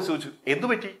അവളുടെ ചോദിച്ചു, എന്തു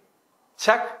പറ്റി?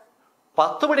 ചക്ക്,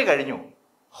 10 മണി കഴിഞ്ഞു,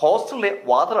 ഹോസ്റ്റലിലെ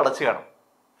വാതിൽ അടച്ചു കാണും,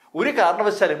 ഒരു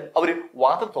കാരണവശാലും അവര്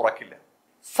വാതിൽ തുറക്കില്ല.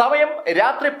 സമയം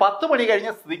രാത്രി 10 മണി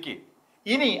കഴിഞ്ഞ സ്ഥിതിക്ക്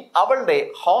ഇനി അവളുടെ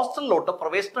ഹോസ്റ്റലിലോട്ട്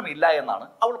പ്രവേശനമില്ല എന്നാണ്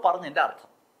അവൾ പറഞ്ഞതിന്റെ അർത്ഥം.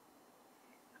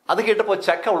 അത് കേട്ടപ്പോ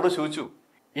ചക്ക് അവളോട് ചോദിച്ചു,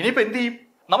 ഇനിയിപ്പോ എന്ത് ചെയ്യും?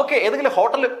 നമുക്ക് ഏതെങ്കിലും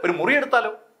ഹോട്ടലിൽ ഒരു മുറി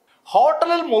എടുത്താലോ?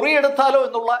 ഹോട്ടലിൽ മുറി എടുത്താലോ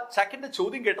എന്നുള്ള ചക്കിന്റെ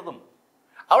ചോദ്യം കേട്ടതും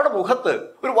അവളുടെ മുഖത്ത്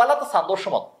ഒരു വല്ലാത്ത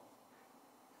സന്തോഷം വന്നു.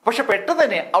 പക്ഷെ പെട്ടെന്ന്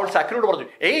തന്നെ അവൾ ചക്കിനോട് പറഞ്ഞു,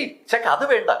 ചക്ക്, അത്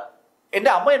വേണ്ട, എന്റെ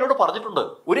അമ്മ എന്നോട് പറഞ്ഞിട്ടുണ്ട്,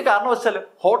 ഒരു കാരണവശാലും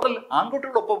ഹോട്ടലിൽ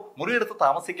ആൺകുട്ടികളോടൊപ്പം മുറിയെടുത്ത്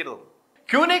താമസിക്കരുത്.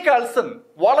 ക്യൂനി കാൾസൺ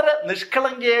വളരെ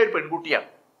നിഷ്കളങ്കയായ ഒരു പെൺകുട്ടിയാണ്.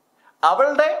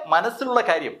 അവളുടെ മനസ്സിലുള്ള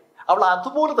കാര്യം അവൾ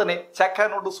അതുപോലെ തന്നെ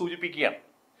ചക്കാനോട് സൂചിപ്പിക്കുകയാണ്.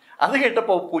 അത്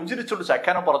കേട്ടപ്പോൾ പുഞ്ചിരിച്ചുകൊണ്ട്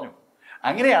ചക്കാനോ പറഞ്ഞു,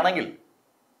 അങ്ങനെയാണെങ്കിൽ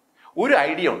ഒരു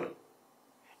ഐഡിയ ഉണ്ട്.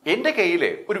 എൻ്റെ കയ്യിൽ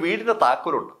ഒരു വീടിന്റെ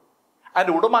താക്കോലുണ്ട്,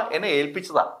 അതിൻ്റെ ഉടമ എന്നെ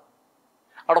ഏൽപ്പിച്ചതാണ്.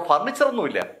 അവിടെ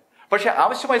ഫർണിച്ചറൊന്നുമില്ല, പക്ഷെ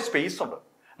ആവശ്യമായ സ്പേസ് ഉണ്ട്,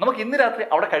 നമുക്ക് ഇന്ന് രാത്രി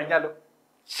അവിടെ കഴിഞ്ഞാലോ?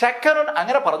 ചക്കാനോൻ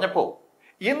അങ്ങനെ പറഞ്ഞപ്പോ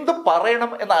എന്ത്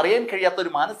പറയണം എന്ന് അറിയാൻ കഴിയാത്ത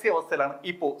ഒരു മാനസികാവസ്ഥയിലാണ്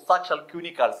ഇപ്പോ സാക്ഷാൽ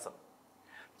ക്യൂനി കാൾസൺ.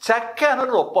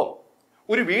 ചക്കാനോനോടൊപ്പം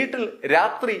ഒരു വീട്ടിൽ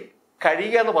രാത്രി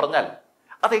കഴിയുക എന്ന് പറഞ്ഞാൽ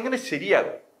അതെങ്ങനെ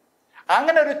ശരിയാകും?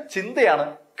 അങ്ങനെ ഒരു ചിന്തയാണ്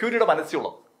ക്യൂനിയുടെ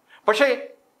മനസ്സിലുള്ളത്. പക്ഷേ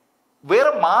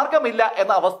വേറെ മാർഗമില്ല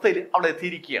എന്ന അവസ്ഥയിൽ അവൾ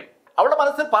എത്തിയിരിക്കുകയാണ്. അവളുടെ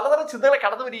മനസ്സിൽ പലതരം ചിന്തകളെ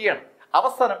കടന്നു വരികയാണ്.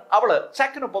 അവസാനം അവള്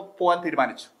ചക്കിനൊപ്പം പോകാൻ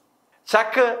തീരുമാനിച്ചു.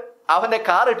 ചക്ക് അവന്റെ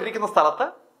കാർ ഇട്ടിരിക്കുന്ന സ്ഥലത്ത്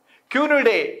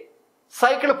ക്യൂനിയുടെ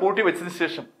സൈക്കിൾ പൂട്ടി വെച്ചതിന്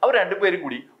ശേഷം അവർ രണ്ടുപേരും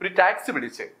കൂടി ഒരു ടാക്സി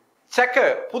പിടിച്ച് ചക്ക്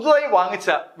പുതുതായി വാങ്ങിച്ച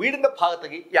വീടിന്റെ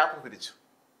ഭാഗത്തേക്ക് യാത്ര തിരിച്ചു.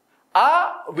 ആ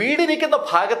വീടിരിക്കുന്ന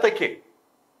ഭാഗത്തേക്ക്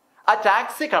ആ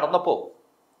ടാക്സി കടന്നപ്പോ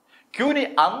ക്യൂനി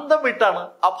അന്തം വിട്ടാണ്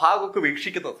ആ ഭാഗമൊക്കെ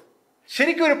വീക്ഷിക്കുന്നത്.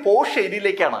 ശരിക്കും ഒരു പോഷ്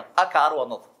ഏരിയയിലേക്കാണ് ആ കാർ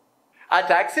വന്നത്. ആ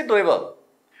ടാക്സി ഡ്രൈവർ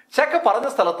ചക്ക് പറഞ്ഞ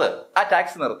സ്ഥലത്ത് ആ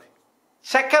ടാക്സി നിർത്തി.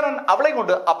 ചക്കാനോൻ അവളെ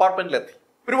കൊണ്ട് അപ്പാർട്ട്മെന്റിലെത്തി.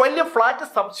 ഒരു വലിയ ഫ്ലാറ്റ്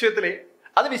സമുച്ചയത്തിലെ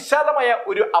അതിവിശാലമായ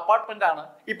ഒരു അപ്പാർട്ട്മെന്റ് ആണ്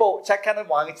ഇപ്പോ ചക്കാനോൻ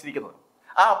വാങ്ങിച്ചിരിക്കുന്നത്.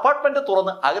 ആ അപ്പാർട്ട്മെന്റ്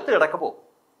തുറന്ന് അകത്ത് കിടക്കുമ്പോ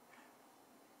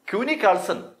ക്യൂനി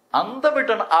കാൾസൺ അന്തം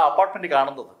വിട്ടാണ് ആ അപ്പാർട്ട്മെന്റ്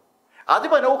കാണുന്നത്.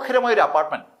 അതിമനോഹരമായ ഒരു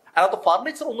അപ്പാർട്ട്മെന്റ്, അതിനകത്ത്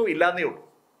ഫർണിച്ചർ ഒന്നും ഇല്ലാന്നേ ഉള്ളൂ.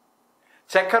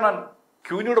 ചക്കാനോൻ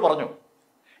ക്യൂനിയോട് പറഞ്ഞു,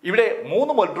 ഇവിടെ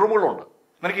 3 ബെഡ്റൂമുകളുണ്ട്,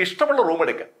 നിനക്ക് ഇഷ്ടമുള്ള റൂം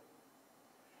എടുക്കുക.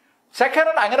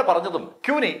 ചക്കാനോൻ അങ്ങനെ പറഞ്ഞതും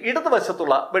ക്യൂനി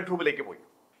ഇടതുവശത്തുള്ള ബെഡ്റൂമിലേക്ക് പോയി.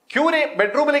 ക്യൂനി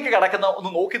ബെഡ്റൂമിലേക്ക് കടക്കുന്ന ഒന്ന്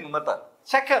നോക്കി നിന്നിട്ട്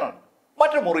ചക്കാനോൻ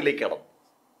മറ്റൊരു മുറിയിലേക്ക് കടന്നു.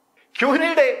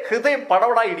 ക്യൂനിയുടെ ഹൃദയം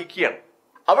പടപടായി ഇടിക്കുകയാണ്.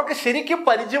 അവൾക്ക് ശരിക്കും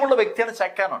പരിചയമുള്ള വ്യക്തിയാണ്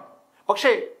ചക്കാനോൻ.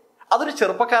 പക്ഷേ അതൊരു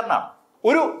ചെറുപ്പക്കാരനാണ്.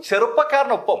 ഒരു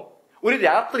ചെറുപ്പക്കാരനൊപ്പം ഒരു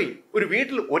രാത്രി ഒരു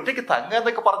വീട്ടിൽ ഒറ്റയ്ക്ക് തങ്ങുക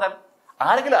എന്നൊക്കെ പറഞ്ഞാൽ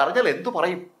ആരെങ്കിലും അറിഞ്ഞാൽ എന്തു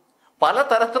പറയും?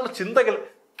 പലതരത്തിലുള്ള ചിന്തകൾ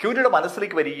ക്യൂനിയുടെ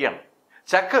മനസ്സിലേക്ക് വരികയാണ്.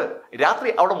 ചക്ക് രാത്രി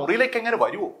അവിടെ മുറിയിലേക്ക് എങ്ങനെ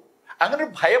വരുമോ? അങ്ങനെ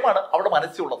ഒരു ഭയമാണ് അവിടെ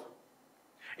മനസ്സിലുള്ളത്.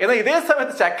 എന്നാൽ ഇതേ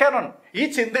സമയത്ത് ചക്കാനോൻ ഈ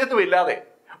ചിന്തയൊന്നും ഇല്ലാതെ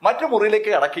മറ്റു മുറിയിലേക്ക്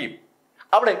കടക്കുകയും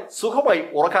അവിടെ സുഖമായി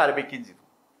ഉറക്കം ആരംഭിക്കുകയും ചെയ്തു.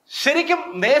 ശരിക്കും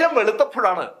നേരം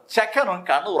വെളുത്തപ്പോഴാണ് ചക്കാനോൻ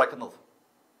കണ്ണു തുറക്കുന്നത്.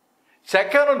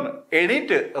 ചക്കാനോൻ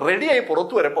എണീറ്റ് റെഡിയായി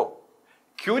പുറത്തു വരുമ്പോൾ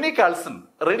ക്യൂനി കാൾസൺ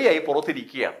റെഡിയായി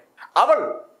പുറത്തിരിക്കുകയാണ്. അവൾ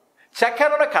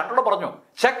ചക്കാനോനെ കണ്ടോടെ പറഞ്ഞു,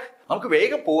 ചക്ക് നമുക്ക്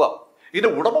വേഗം പോവാം,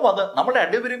 ഇതിന്റെ ഉടമ വന്ന് നമ്മുടെ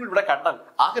രണ്ടുപേരും കൂടി ഇവിടെ കണ്ടാൽ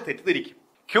ആകെ തെറ്റിദ്ധരിക്കും.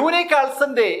 ക്യൂനി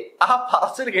കാൾസന്റെ ആ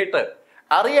പറച്ചിൽ കേട്ട്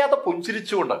അറിയാതെ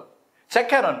പുഞ്ചിരിച്ചുകൊണ്ട്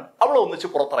ചക്കാനോൻ അവളെ ഒന്നിച്ച്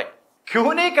പുറത്തിറങ്ങി.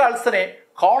 ക്യൂനി കാൾസനെ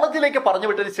കോളേജിലേക്ക് പറഞ്ഞു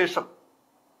വിട്ടതിന് ശേഷം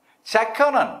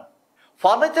ചക്കാനോൻ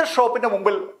ഫർണിച്ചർ ഷോപ്പിന്റെ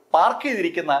മുമ്പിൽ പാർക്ക്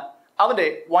ചെയ്തിരിക്കുന്ന അവന്റെ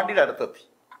വണ്ടിയുടെ അടുത്തെത്തി.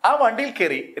 ആ വണ്ടിയിൽ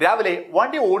കയറി രാവിലെ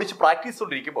വണ്ടി ഓടിച്ച് പ്രാക്ടീസ്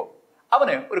കൊണ്ടിരിക്കുമ്പോൾ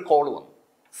അവന് ഒരു കോൾ വന്നു.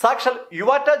 സാക്ഷാൽ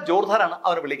യുവാറ്റ ജോർദാനാണ്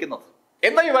അവനെ വിളിക്കുന്നത്.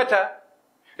 എന്താ യുവാറ്റ?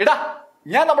 എടാ,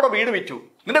 ഞാൻ നമ്മുടെ വീട് വിറ്റു,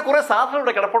 നിന്റെ കുറെ സാധനങ്ങൾ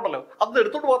ഇവിടെ കിടപ്പുണ്ടല്ലോ, അതൊന്നും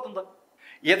എടുത്തോണ്ട് പോകുന്നത്.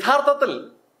 യഥാർത്ഥത്തിൽ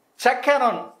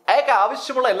ചക്കാനോൻ അയാൾക്ക്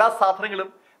ആവശ്യമുള്ള എല്ലാ സാധനങ്ങളും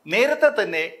നേരത്തെ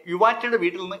തന്നെ യുവാറ്റയുടെ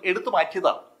വീട്ടിൽ നിന്ന് എടുത്തു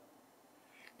മാറ്റിയതാണ്.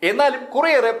 എന്നാലും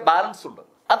കുറേയേറെ ബാലൻസ് ഉണ്ട്.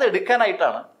 അത്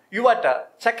എടുക്കാനായിട്ടാണ് യുവാറ്റ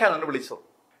ചക്കാനോനെ വിളിച്ചത്.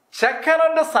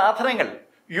 ചക്കാനോന്റെ സാധനങ്ങൾ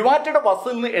യുവാറ്റയുടെ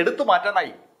ബസ്സിൽ നിന്ന് എടുത്തു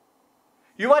മാറ്റാനായി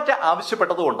യുവാറ്റ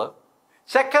ആവശ്യപ്പെട്ടതുകൊണ്ട്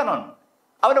ചക്കാനോൻ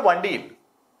അവന്റെ വണ്ടിയിൽ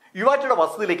യുവാറ്റയുടെ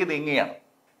വസതിയിലേക്ക് നീങ്ങുകയാണ്.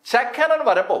 ചക്കാനോൻ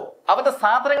വരുമ്പോൾ അവന്റെ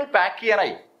സാധനങ്ങൾ പാക്ക്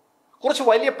ചെയ്യാനായി കുറച്ച്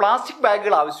വലിയ പ്ലാസ്റ്റിക്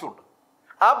ബാഗുകൾ ആവശ്യമുണ്ട്.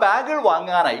 ആ ബാഗുകൾ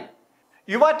വാങ്ങാനായി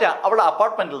യുവാറ്റ അവളുടെ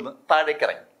അപ്പാർട്ട്മെന്റിൽ നിന്ന് താഴേക്ക്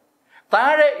ഇറങ്ങി.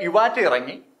 താഴെ യുവാറ്റ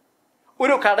ഇറങ്ങി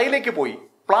ഒരു കടയിലേക്ക് പോയി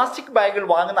പ്ലാസ്റ്റിക് ബാഗുകൾ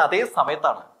വാങ്ങുന്ന അതേ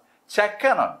സമയത്താണ്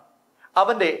ചക്കാനോൻ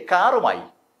അവന്റെ കാറുമായി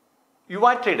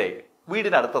യുവാറ്റയുടെ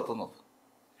വീടിനടുത്തെത്തുന്നത്.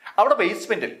 അവിടെ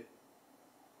ബേസ്മെന്റിൽ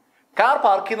കാർ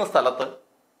പാർക്ക് ചെയ്യുന്ന സ്ഥലത്ത്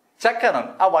ചക്കാനോൻ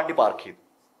ആ വണ്ടി പാർക്ക് ചെയ്തു.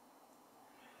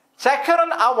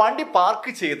 ചക്കാനോൻ ആ വണ്ടി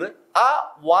പാർക്ക് ചെയ്ത് ആ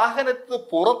വാഹനത്തിന്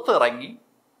പുറത്തിറങ്ങി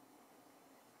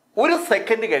ഒരു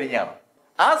സെക്കൻഡ് കഴിഞ്ഞാണ്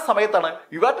ആ സമയത്താണ്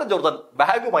യുവാറ്റ ജോർദാൻ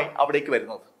ബാഗുമായി അവിടേക്ക്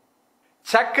വരുന്നത്.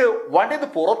 ചക്ക് വണ്ടിന്ന്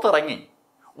പുറത്തിറങ്ങി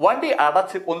വണ്ടി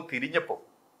അടച്ച് ഒന്ന് തിരിഞ്ഞപ്പോ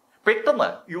പെട്ടെന്ന്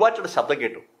യുവാറ്റയുടെ ശബ്ദം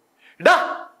കേട്ടു. ഇടാ,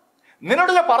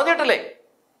 നിന്നോട് ഞാൻ പറഞ്ഞിട്ടില്ലേ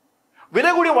വില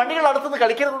കൂടിയ വണ്ടികൾ അടുത്തുനിന്ന്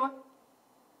കളിക്കരുതെന്ന്.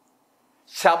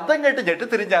 ശബ്ദം കേട്ട്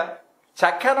ഞെട്ടിത്തിരിഞ്ഞ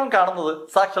ചക്കാനോൻ കാണുന്നത്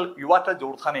സാക്ഷാൽ യുവാറ്റ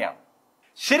ജോർദാനെയാണ്.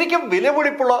 ശരിക്കും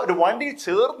വിലപിടിപ്പുള്ള ഒരു വണ്ടിയിൽ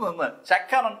ചേർന്ന് നിന്ന്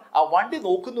ചക്കാനോൻ ആ വണ്ടി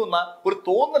നോക്കുന്നു എന്ന ഒരു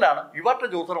തോന്നലാണ് യുവാറ്റ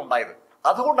ജോർദാൻ ഉണ്ടായത്.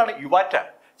 അതുകൊണ്ടാണ് യുവാറ്റ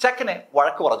ചക്കിനെ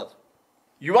വഴക്ക് പറഞ്ഞത്.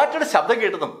 യുവാറ്റയുടെ ശബ്ദം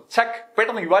കേട്ടതും ചക്ക്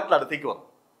പെട്ടെന്ന് യുവാറ്റയുടെ അടുത്തേക്ക് വന്നു.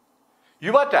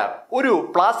 യുവാറ്റ ഒരു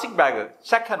പ്ലാസ്റ്റിക് ബാഗ്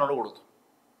ചക്കാനോട് കൊടുത്തു.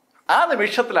 ആ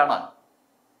നിമിഷത്തിലാണ്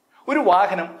ഒരു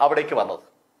വാഹനം അവിടേക്ക് വന്നത്.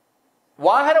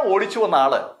 വാഹനം ഓടിച്ചു വന്ന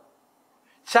ആള്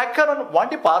ചക്കാനോൻ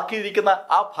വണ്ടി പാർക്ക് ചെയ്തിരിക്കുന്ന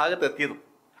ആ ഭാഗത്ത് എത്തിയതും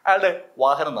അയാളുടെ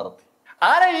വാഹനം നിർത്തി.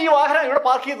 ആരാ ഈ വാഹനം ഇവിടെ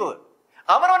പാർക്ക് ചെയ്തത്?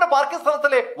 അവനവന്റെ പാർക്കിംഗ്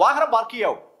സ്ഥലത്തല്ലേ വാഹനം പാർക്ക്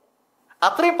ചെയ്യാവും.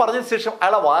 അത്രയും പറഞ്ഞതിന് ശേഷം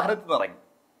അയാൾ ആ വാഹനത്തിൽ നിന്ന് ഇറങ്ങി.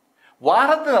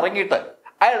 വാഹനത്തിൽ നിന്ന് ഇറങ്ങിയിട്ട്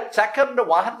അയാൾ ചക്കാനോന്റെ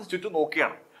വാഹനത്തിന് ചുറ്റും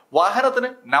നോക്കിയാണ്. വാഹനത്തിന്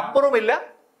നമ്പറുമില്ല,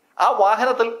 ആ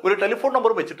വാഹനത്തിൽ ഒരു ടെലിഫോൺ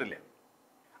നമ്പറും വെച്ചിട്ടില്ല.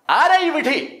 ആരാ ഈ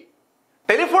വിധി?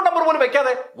 ടെലിഫോൺ നമ്പർ പോലും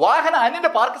വെക്കാതെ വാഹനം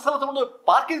അന്യന്റെ പാർക്കിംഗ് സ്ഥലത്ത് കൊണ്ട്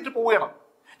പാർക്ക് ചെയ്തിട്ട് പോവുകയാണ്.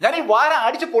 ഞാൻ ഈ വാഹനം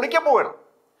അടിച്ച് പൊളിക്കാൻ പോവുകയാണ്.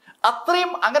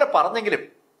 അത്രയും അങ്ങനെ പറഞ്ഞെങ്കിലും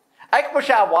അയാൾക്ക്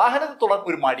പക്ഷെ ആ വാഹനത്തിൽ തുടങ്ങാൻ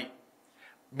ഒരു മടി.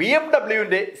 BMW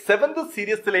 7th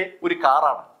സീരീസിലെ ഒരു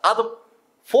കാറാണ്, അതും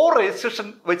 4 രജിസ്ട്രേഷൻ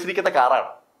വെച്ചിരിക്കുന്ന കാറാണ്.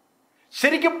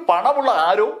 ശരിക്കും പണമുള്ള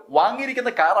ആരോ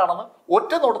വാങ്ങിയിരിക്കുന്ന കാറാണെന്ന്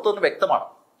ഒറ്റ നോട്ടത്തിന് വ്യക്തമാണ്.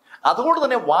 അതുകൊണ്ട്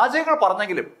തന്നെ വാചകങ്ങൾ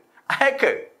പറഞ്ഞെങ്കിലും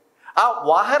അയാൾക്ക് ആ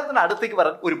വാഹനത്തിന് അടുത്തേക്ക്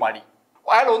വരാൻ ഒരു മടി.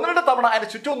 അയാൾ 1-2 തവണ അതിന്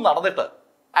ചുറ്റും ഒന്ന് നടന്നിട്ട്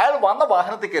അയാൾ വന്ന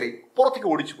വാഹനത്തിൽ കയറി പുറത്തേക്ക്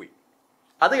ഓടിച്ചു പോയി.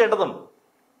 അത് കേട്ടതും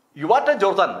യുവാറ്റ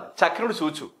ജോർദാൻ ചക്കിനോട്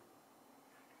ചോദിച്ചു,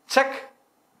 ചക്ക്,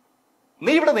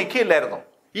 നീ ഇവിടെ നിൽക്കുകയില്ലായിരുന്നോ?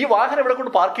 ഈ വാഹനം ഇവിടെ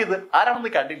കൊണ്ട് പാർക്ക് ചെയ്ത് ആരാണെന്ന്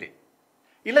കണ്ടില്ലേ?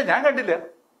 ഇല്ല, ഞാൻ കണ്ടില്ല.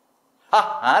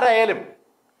 ആരായാലും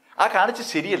ആ കാണിച്ച്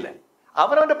ശരിയല്ല.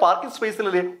 അവനവന്റെ പാർക്കിംഗ്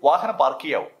സ്പേസിലല്ലേ വാഹനം പാർക്ക്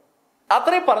ചെയ്യാവൂ.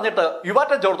 അത്രയും പറഞ്ഞിട്ട്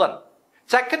യുവാറ്റ ജോർദാൻ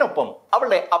ചക്കിനൊപ്പം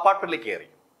അവളുടെ അപ്പാർട്ട്മെന്റിലേക്ക് കയറി.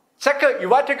 ചക്ക്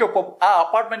യുവാറ്റയ്ക്കൊപ്പം ആ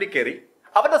അപ്പാർട്ട്മെന്റിൽ കയറി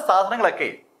അവന്റെ സാധനങ്ങളൊക്കെ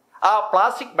ആ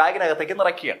പ്ലാസ്റ്റിക് ബാഗിനകത്തേക്ക്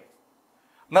നിറയ്ക്കുകയാണ്.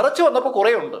 നിറച്ചു വന്നപ്പോൾ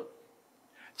കുറേ ഉണ്ട്.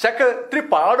 ചക്ക് ഇത്തിരി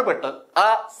പാടുപെട്ട് ആ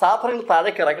സാധനങ്ങൾ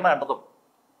താഴേക്ക് ഇറങ്ങണ കണ്ടതും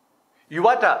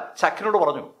യുവാറ്റ ചക്കിനോട്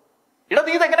പറഞ്ഞു, ഇടാ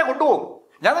നീ ഇതെങ്ങനെ കൊണ്ടുപോകും,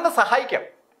 ഞാൻ നിന്നെ സഹായിക്കാം.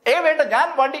 വേണ്ട, ഞാൻ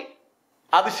വണ്ടി.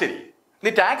 അത് ശരി, നീ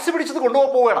ടാക്സി പിടിച്ചത്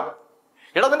കൊണ്ടുപോകാൻ പോവുകയാണ്.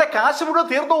 ഇടാ നിന്റെ കാശ് മുഴുവൻ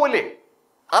തീർന്നു പോവില്ലേ?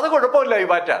 അത് കുഴപ്പമില്ല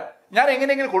യുവാറ്റ, ഞാൻ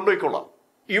എങ്ങനെയെങ്കിലും കൊണ്ടുപോയിക്കൊള്ളാം.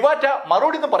 യുവാറ്റ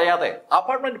മറുപടി ഒന്നും പറയാതെ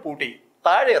അപ്പാർട്ട്മെന്റ് പൂട്ടി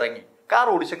താഴെ ഇറങ്ങി കാർ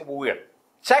ഓടിച്ചങ്ങ് പോവുകയാണ്.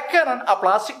 ചക്കനൻ ആ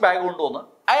പ്ലാസ്റ്റിക് ബാഗ് കൊണ്ടുവന്ന്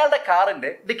അയാളുടെ കാറിന്റെ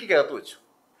ഡിക്കിക്കകത്ത് വെച്ചു.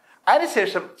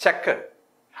 അതിനുശേഷം ചക്ക്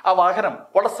ആ വാഹനം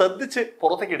വളരെ ശ്രദ്ധിച്ച്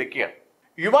പുറത്തേക്ക് എടുക്കുകയാണ്.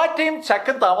 യുവാറ്റയും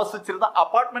ചക്കും താമസിച്ചിരുന്ന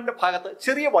അപ്പാർട്ട്മെന്റ് ഭാഗത്ത്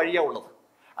ചെറിയ വഴിയാണ് ഉള്ളത്.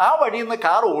 ആ വഴിയിൽ നിന്ന്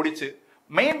കാർ ഓടിച്ച്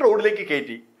മെയിൻ റോഡിലേക്ക്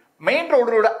കയറ്റി മെയിൻ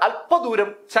റോഡിലൂടെ അല്പദൂരം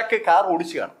ചക്ക് കാർ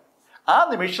ഓടിച്ചു കാണും. ആ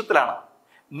നിമിഷത്തിലാണ്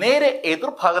നേരെ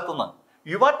എതിർഭാഗത്തുനിന്ന്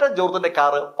യുവാറ്റ ജോർദന്റെ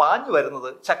കാറ് പാഞ്ഞു വരുന്നത്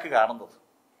ചക്ക് കാണുന്നത്.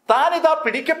 താനിതാ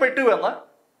പിടിക്കപ്പെട്ടു എന്ന്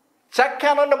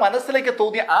ചക്കാനോന്റെ മനസ്സിലേക്ക്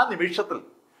തോന്നിയ ആ നിമിഷത്തിൽ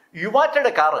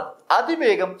യുവാറ്റയുടെ കാറ്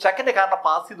അതിവേഗം ചക്കിന്റെ കാറിനെ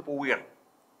പാസ് ചെയ്ത് പോവുകയാണ്.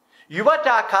 യുവാറ്റ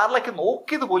ആ കാറിലേക്ക്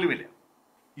നോക്കിയത് പോലുമില്ല.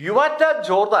 യുവാറ്റ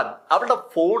ജോർദാൻ അവളുടെ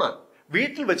ഫോണ്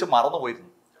വീട്ടിൽ വെച്ച് മറന്നുപോയിരുന്നു.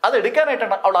 അത്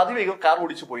എടുക്കാനായിട്ടാണ് അവൾ അതിവേഗം കാർ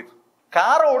ഓടിച്ചു പോയത്.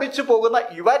 കാർ ഓടിച്ചു പോകുന്ന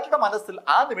യുവാറ്റയുടെ മനസ്സിൽ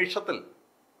ആ നിമിഷത്തിൽ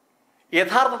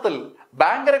യഥാർത്ഥത്തിൽ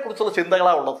ബാങ്കറെ കുറിച്ചുള്ള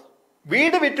ചിന്തകളാണ് ഉള്ളത്.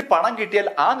 വീട് വിറ്റ് പണം കിട്ടിയാൽ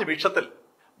ആ നിമിഷത്തിൽ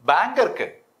ബാങ്കർക്ക്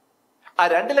ആ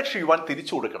 2 ലക്ഷം യുവാൻ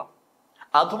തിരിച്ചു കൊടുക്കണം.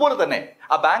 അതുപോലെ തന്നെ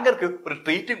ആ ബാങ്കർക്ക് ഒരു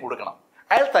ട്രീറ്റും കൊടുക്കണം.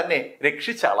 അയാൾ തന്നെ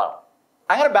രക്ഷിച്ച ആളാണ്.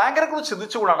 അങ്ങനെ ബാങ്കറെ കുറിച്ച്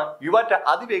ചിന്തിച്ചുകൊണ്ടാണ് യുവാറ്റ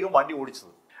അതിവേഗം വണ്ടി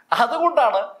ഓടിച്ചത്.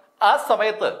 അതുകൊണ്ടാണ് ആ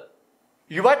സമയത്ത്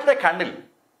യുവാറ്റയുടെ കണ്ണിൽ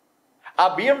ആ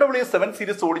BMW 7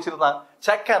 സീരീസ് ഓടിച്ചിരുന്ന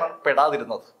ചക്കാനൻ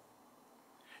പെടാതിരുന്നത്.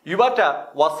 യുവാറ്റ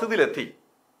വസതിയിലെത്തി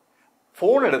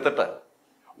ഫോൺ എടുത്തിട്ട്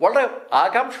വളരെ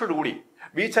ആകാംക്ഷയോടുകൂടി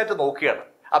വീചാറ്റ് നോക്കിയാണ്.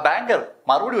 ആ ബാങ്കർ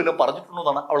മറുപടി വല്ലതും പറഞ്ഞിട്ടുണ്ടോ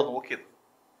എന്നാണ് അവൾ നോക്കിയത്.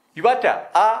 യുവാറ്റ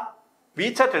ആ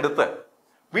വീചാറ്റ് എടുത്ത്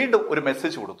വീണ്ടും ഒരു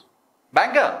മെസ്സേജ് കൊടുത്തു.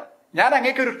 ബാങ്കർ, ഞാൻ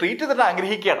അങ്ങേക്ക് ഒരു ട്രീറ്റ് തന്നെ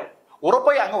ആഗ്രഹിക്കുകയാണ്,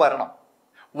 ഉറപ്പായി അങ്ങ് വരണം.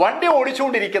 വണ്ടി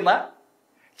ഓടിച്ചുകൊണ്ടിരിക്കുന്ന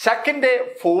ചക്കിന്റെ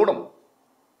ഫോണും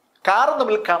കാറും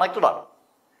തമ്മിൽ കണക്റ്റഡ് ആണ്.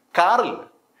 കാറിൽ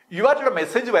യുവാറ്റയുടെ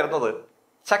മെസ്സേജ് വരുന്നത്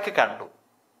ചക്ക് കണ്ടു.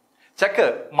 ചക്ക്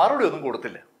മറുപടി ഒന്നും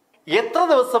കൊടുത്തില്ല. എത്ര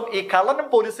ദിവസം ഈ കള്ളനും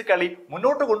പോലീസ് കളി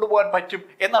മുന്നോട്ട് കൊണ്ടുപോകാൻ പറ്റും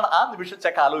എന്നാണ് ആ നിമിഷം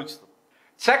ചക്ക് ആലോചിച്ചത്.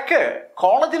 ചക്ക്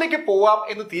കോളേജിലേക്ക് പോവാം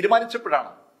എന്ന്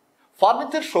തീരുമാനിച്ചപ്പോഴാണ്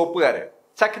ഫർണിച്ചർ ഷോപ്പുകാര്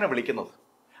ചക്കിനെ വിളിക്കുന്നത്.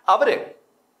 അവര്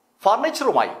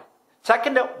ഫർണിച്ചറുമായി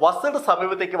ചക്കിന്റെ വസതിയുടെ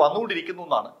സമീപത്തേക്ക് വന്നുകൊണ്ടിരിക്കുന്നു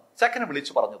എന്നാണ് ചക്കിനെ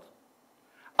വിളിച്ചു പറഞ്ഞത്.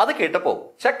 അത് കേട്ടപ്പോൾ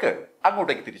ചക്ക്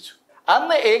അങ്ങോട്ടേക്ക് തിരിച്ചു.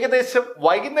 അന്ന് ഏകദേശം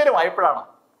വൈകുന്നേരം ആയപ്പോഴാണ്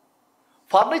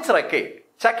ഫർണിച്ചറൊക്കെ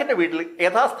ചക്കിന്റെ വീട്ടിൽ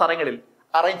യഥാസ്ഥലങ്ങളിൽ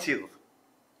അറേഞ്ച് ചെയ്തത്.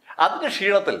 അതിന്റെ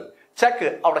ക്ഷീണത്തിൽ ചക്ക്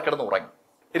അവിടെ കിടന്ന് ഉറങ്ങി.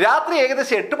 രാത്രി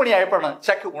ഏകദേശം 8 മണിയായപ്പോഴാണ്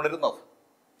ചക്ക് ഉണരുന്നത്.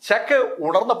 ചക്ക്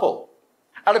ഉണർന്നപ്പോൾ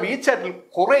അവിടെ വീചാറ്റിൽ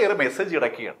കുറേയേറെ മെസ്സേജ്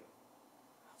കിടക്കുകയാണ്.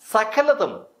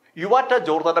 സകലതും യുവാറ്റ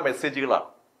ജോർദാന്റെ മെസ്സേജുകളാണ്.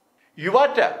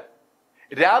 യുവാറ്റ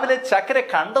രാവിലെ ചക്കിനെ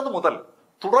കണ്ടത് മുതൽ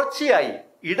തുടർച്ചയായി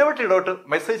ഇടവിട്ട്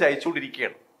മെസ്സേജ്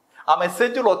അയച്ചുകൊണ്ടിരിക്കുകയാണ്. ആ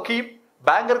മെസ്സേജുകളൊക്കെയും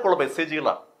ബാങ്കർക്കുള്ള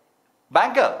മെസ്സേജുകളാണ്.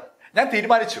 ബാങ്കർ, ഞാൻ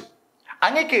തീരുമാനിച്ചു,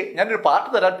 അങ്ങേക്ക് ഞാനൊരു പാർട്ടി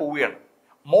തരാൻ പോവുകയാണ്.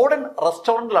 മോഡേൺ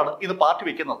റെസ്റ്റോറൻറ്റിലാണ് ഇന്ന് പാർട്ടി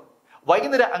വെക്കുന്നത്.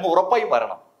 വൈകുന്നേരം അങ്ങ് ഉറപ്പായും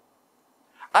വരണം.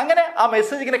 അങ്ങനെ ആ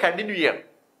മെസ്സേജ് ഇങ്ങനെ കണ്ടിന്യൂ ചെയ്യാണ്.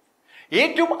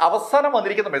 ഏറ്റവും അവസാനം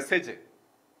വന്നിരിക്കുന്ന മെസ്സേജ്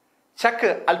ചക്ക്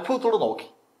അത്ഭുതത്തോട് നോക്കി.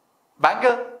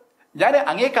 ബാങ്കർ, ഞാൻ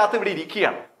അങ്ങേ കാത്ത് ഇവിടെ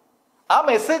ഇരിക്കുകയാണ്. ആ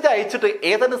മെസ്സേജ് അയച്ചിട്ട്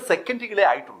ഏതാനും സെക്കൻഡുകളെ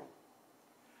ആയിട്ടുള്ളൂ.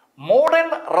 മോഡേൺ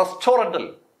റെസ്റ്റോറൻറ്റിൽ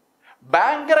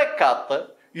ബാങ്കറെ കാത്ത്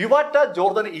യുവാറ്റ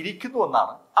ജോർദൻ ഇരിക്കുന്നു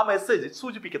എന്നാണ് ആ മെസ്സേജ്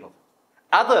സൂചിപ്പിക്കുന്നത്.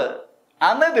 അത്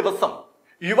അന്നേ ദിവസം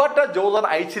യുവാറ്റ ജോർദാൻ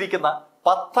അയച്ചിരിക്കുന്ന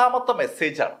 10ാമത്തെ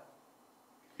മെസ്സേജാണ്.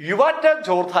 യുവാറ്റ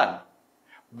ജോർദാൻ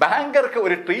ബാങ്കർക്ക്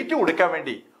ഒരു ട്രീറ്റ് കൊടുക്കാൻ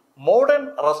വേണ്ടി മോഡേൺ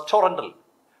റെസ്റ്റോറൻറ്റിൽ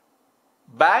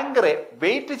ബാങ്കറെ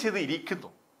വെയിറ്റ് ചെയ്ത് ഇരിക്കുന്നു.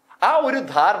 ആ ഒരു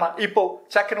ധാരണ ഇപ്പോൾ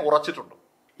ചക്കിന് ഉറച്ചിട്ടുണ്ട്.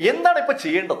 എന്താണ് ഇപ്പൊ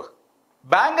ചെയ്യേണ്ടത്?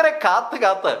 ബാങ്കറെ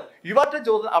കാത്ത് യുവാറ്റ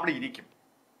ജോർദാൻ അവിടെ ഇരിക്കും.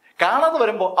 കാണാതെ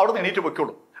വരുമ്പോൾ അവിടെ നിന്ന് എണീറ്റ്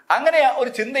പൊയ്ക്കോളും. അങ്ങനെ ഒരു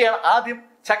ചിന്തയാണ് ആദ്യം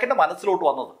ചക്കന്റെ മനസ്സിലോട്ട്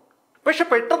വന്നത്. പക്ഷെ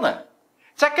പെട്ടെന്ന്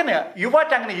ചക്കന്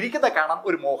യുവാറ്റ അങ്ങനെ ഇരിക്കുന്ന കാണാൻ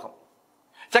ഒരു മോഹം.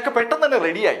 ചക്ക പെട്ടെന്ന് തന്നെ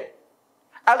റെഡിയായി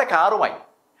അയാളുടെ കാറുമായി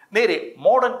നേരെ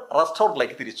മോഡേൺ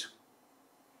റെസ്റ്റോറൻറ്റിലേക്ക് തിരിച്ചു.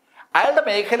 അയാളുടെ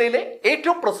മേഖലയിലെ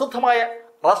ഏറ്റവും പ്രസിദ്ധമായ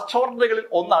റെസ്റ്റോറൻറ്റുകളിൽ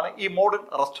ഒന്നാണ് ഈ മോഡേൺ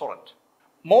റെസ്റ്റോറൻറ്റ്.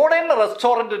 മോഡേൺ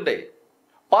റെസ്റ്റോറൻറ്റിന്റെ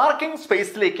പാർക്കിംഗ്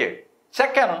സ്പേസിലേക്ക്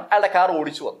ചക്കൻ അയാളുടെ കാർ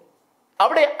ഓടിച്ചു വന്നു.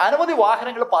 അവിടെ അനവധി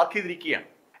വാഹനങ്ങൾ പാർക്ക് ചെയ്തിരിക്കുകയാണ്.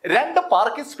 2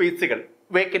 പാർക്കിംഗ് സ്പേസുകൾ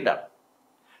വേക്കൻ്റ് ആണ്.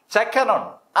 ചക്കനോൺ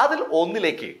അതിൽ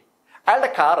ഒന്നിലേക്ക് അയാളുടെ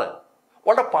കാറ്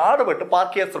വളരെ പാടുപെട്ട്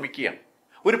പാർക്ക് ചെയ്യാൻ ശ്രമിക്കുകയാണ്.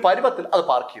 ഒരു പരുവത്തിൽ അത്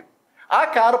പാർക്ക് ചെയ്തു. ആ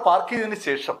കാറ് പാർക്ക് ചെയ്തതിന്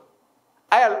ശേഷം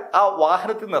അയാൾ ആ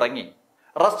വാഹനത്തിൽ നിന്ന് ഇറങ്ങി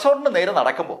റെസ്റ്റോറൻറ്റിന് നേരെ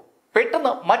നടക്കുമ്പോൾ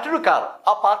പെട്ടെന്ന് മറ്റൊരു കാർ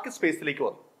ആ പാർക്കിംഗ് സ്പേസിലേക്ക്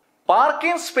വന്നു.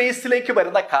 പാർക്കിംഗ് സ്പേസിലേക്ക്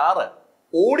വരുന്ന കാറ്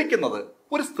ഓടിക്കുന്നത്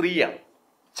ഒരു സ്ത്രീയാണ്.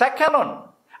 ചക്കാനോൻ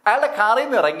അയാളുടെ കാറിൽ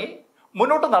നിന്ന് ഇറങ്ങി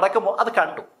മുന്നോട്ട് നടക്കുമ്പോൾ അത്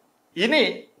കണ്ടു. ഇനി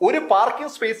ഒരു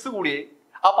പാർക്കിംഗ് സ്പേസ് കൂടി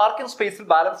ആ പാർക്കിംഗ് സ്പേസിൽ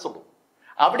ബാലൻസ് ഉള്ളൂ.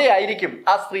 അവിടെ ആയിരിക്കും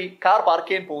ആ സ്ത്രീ കാർ പാർക്ക്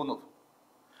ചെയ്യാൻ പോകുന്നത്.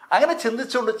 അങ്ങനെ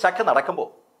ചിന്തിച്ചുകൊണ്ട് ചക്ക നടക്കുമ്പോൾ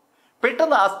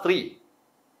പെട്ടെന്ന് ആ സ്ത്രീ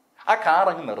ആ കാർ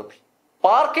അങ്ങ് നിർത്തി.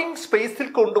 പാർക്കിംഗ് സ്പേസിൽ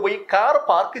കൊണ്ടുപോയി കാർ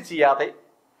പാർക്ക് ചെയ്യാതെ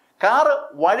കാറ്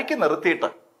വഴിക്ക് നിർത്തിയിട്ട്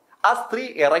ആ സ്ത്രീ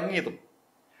ഇറങ്ങിയതും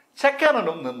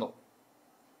ചക്കാനനും നിന്നു.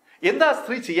 എന്താ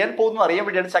സ്ത്രീ ചെയ്യാൻ പോകുന്നത് അറിയാൻ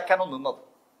വേണ്ടിയാണ് ചക്കാനൻ നിന്നത്.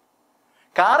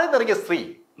 കാറിൽ നിന്നിറങ്ങിയ സ്ത്രീ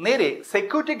നേരെ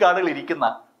സെക്യൂരിറ്റി ഗാർഡുകൾ ഇരിക്കുന്ന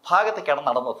ഭാഗത്തേക്കാണ്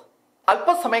നടന്നത്.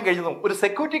 അല്പസമയം കഴിഞ്ഞതും ഒരു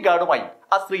സെക്യൂരിറ്റി ഗാർഡുമായി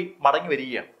ആ സ്ത്രീ മടങ്ങി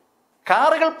വരികയാണ്.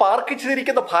 കാറുകൾ പാർക്ക്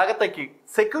ചെയ്തിരിക്കുന്ന ഭാഗത്തേക്ക്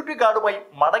സെക്യൂരിറ്റി ഗാർഡുമായി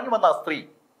മടങ്ങി വന്ന ആ സ്ത്രീ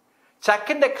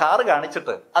ചക്കന്റെ കാറ്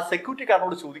കാണിച്ചിട്ട് ആ സെക്യൂരിറ്റി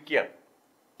ഗാർഡിനോട് ചോദിക്കുകയാണ്,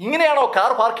 ഇങ്ങനെയാണോ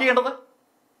കാർ പാർക്ക് ചെയ്യേണ്ടത്?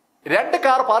 2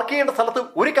 കാർ പാർക്ക് ചെയ്യേണ്ട സ്ഥലത്ത്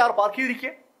 1 കാർ പാർക്ക്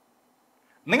ചെയ്തിരിക്കുക.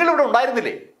 നിങ്ങളിവിടെ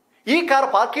ഉണ്ടായിരുന്നില്ലേ? ഈ കാർ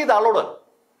പാർക്ക് ചെയ്ത ആളോട്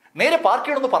നേരെ പാർക്ക്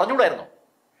ചെയ്യണമെന്ന് പറഞ്ഞുകൂടായിരുന്നു?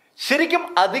 ശരിക്കും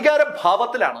അധികാര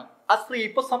ഭാവത്തിലാണ് ആ സ്ത്രീ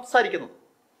ഇപ്പൊ സംസാരിക്കുന്നത്.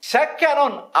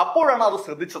 ചക്കാനോൻ അപ്പോഴാണ് അത്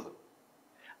ശ്രദ്ധിച്ചത്.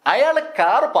 അയാള്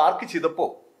കാർ പാർക്ക് ചെയ്തപ്പോ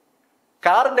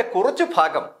കാറിന്റെ കുറച്ചു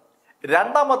ഭാഗം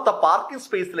 2ാമത്തെ പാർക്കിംഗ്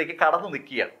സ്പേസിലേക്ക് കടന്നു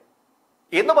നിൽക്കുകയാണ്.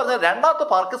 എന്ന് പറഞ്ഞാൽ 2ാമത്തെ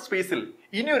പാർക്കിംഗ് സ്പേസിൽ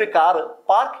ഇനി ഒരു കാറ്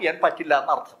പാർക്ക് ചെയ്യാൻ പറ്റില്ല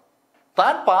എന്നർത്ഥം.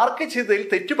 താൻ പാർക്ക് ചെയ്തതിൽ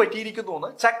തെറ്റുപറ്റിയിരിക്കുന്നു എന്ന്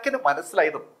ചക്കന്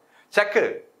മനസ്സിലായതും ചക്ക്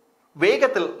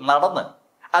വേഗത്തിൽ നടന്ന്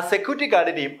ആ സെക്യൂരിറ്റി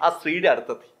ഗാർഡിന്റെയും ആ സ്ത്രീയുടെ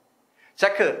അടുത്തെത്തി.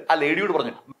 ചക്ക് ആ ലേഡിയോട്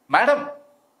പറഞ്ഞു, മാഡം.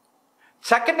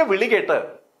 ചക്കന്റെ വിളി കേട്ട്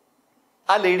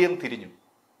ആ ലേഡി ഒന്ന് തിരിഞ്ഞു.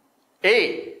 ഏയ്,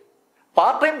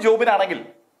 പാർട്ട് ടൈം ജോബിനാണെങ്കിൽ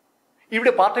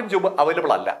ഇവിടെ പാർട്ട് ടൈം ജോബ്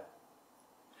അവൈലബിൾ അല്ല.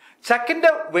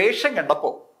 ചക്കിന്റെ വേഷം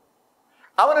കണ്ടപ്പോ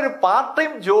അവനൊരു പാർട്ട്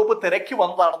ടൈം ജോബ് തിരക്കി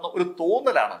വന്നതാണെന്ന് ഒരു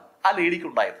തോന്നലാണ് ആ ലേഡിക്ക്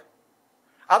ഉണ്ടായത്.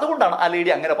 അതുകൊണ്ടാണ് ആ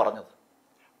ലേഡി അങ്ങനെ പറഞ്ഞത്.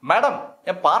 മാഡം,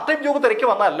 ഞാൻ പാർട്ട് ടൈം ജോബ് തിരക്കി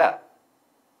വന്നതല്ല.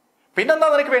 പിന്നെന്താ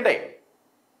നിനക്ക് വേണ്ടേ?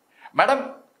 Madam,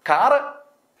 car.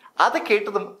 അത്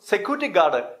കേട്ടതും സെക്യൂരിറ്റി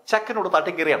ഗാർഡ് ചക്കനോട്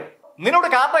തട്ടിക്കേറിയാണ്. നിന്നോട്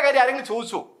കാറിന്റെ കാര്യം ആരെങ്കിലും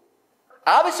ചോദിച്ചു?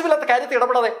 ആവശ്യമില്ലാത്ത കാര്യത്തിൽ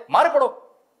ഇടപെടാതെ മാറിപ്പോടോ.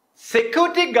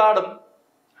 സെക്യൂരിറ്റി ഗാർഡും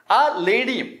ആ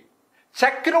ലേഡിയും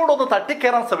ചക്കിനോടൊന്ന്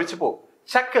തട്ടിക്കയറാൻ ശ്രമിച്ചപ്പോ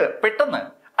ചക്ക് പെട്ടെന്ന്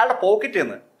അയാളുടെ പോക്കറ്റിൽ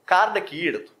നിന്ന് കാറിന്റെ കീ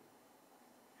എടുത്തു.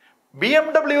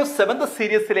 BMW 7th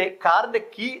സീരീസിലെ കാറിന്റെ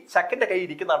കീ ചക്കിന്റെ കൈ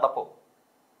ഇരിക്കുന്ന കണ്ടപ്പോ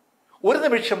ഒരു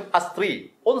നിമിഷം ആ സ്ത്രീ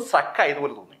ഒന്ന്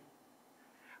സ്ട്രക്കായതുപോലെ തോന്നി.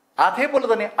 അതേപോലെ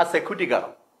തന്നെ ആ സെക്യൂരിറ്റി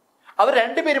ഗാർഡ്. അവർ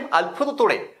രണ്ടുപേരും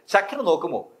അത്ഭുതത്തോടെ ചക്കിന്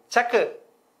നോക്കുമ്പോൾ ചക്ക്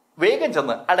വേഗം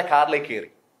ചെന്ന് അയാളുടെ കാറിലേക്ക് കയറി.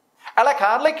 അയാളെ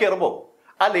കാറിലേക്ക് കയറുമ്പോൾ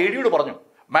ആ ലേഡിയോട് പറഞ്ഞു,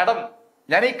 മാഡം,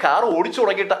 ഞാൻ ഈ കാർ ഓടിച്ചു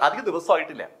തുടങ്ങിയിട്ട് അധിക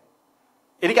ദിവസമായിട്ടില്ല.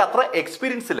 എനിക്ക് അത്ര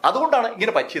എക്സ്പീരിയൻസ് ഇല്ല. അതുകൊണ്ടാണ്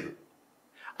ഇങ്ങനെ പറ്റിയത്.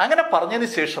 അങ്ങനെ പറഞ്ഞതിന്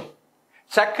ശേഷം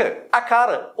ചക്ക് ആ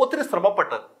കാറ് ഒത്തിരി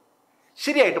ശ്രമപ്പെട്ട്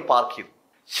ശരിയായിട്ട് പാർക്ക് ചെയ്തു.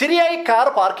 ശരിയായി കാർ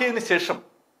പാർക്ക് ചെയ്തതിന് ശേഷം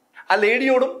ആ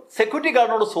ലേഡിയോടും സെക്യൂരിറ്റി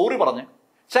ഗാർഡിനോടും സോറി പറഞ്ഞ്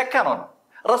ചക്കാനോൻ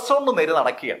റെസ്റ്റോറന്റിന് നേരെ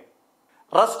നടക്കുകയാണ്.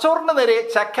 റെസ്റ്റോറന്റിന് നേരെ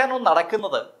ചക്കാനോൻ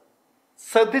നടക്കുന്നത്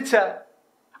ശ്രദ്ധിച്ച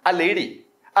ആ ലേഡി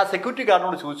ആ സെക്യൂരിറ്റി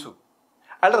ഗാർഡിനോട് ചോദിച്ചു,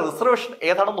 അയാളുടെ റിസർവേഷൻ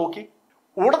ഏതാണെന്ന് നോക്കി.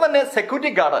 ഉടൻ തന്നെ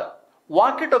സെക്യൂരിറ്റി ഗാർഡ്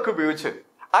വാക്കി ടോക്കി ഉപയോഗിച്ച്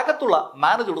അകത്തുള്ള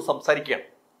മാനേജറോട് സംസാരിക്കുകയാണ്.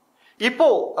 ഇപ്പോ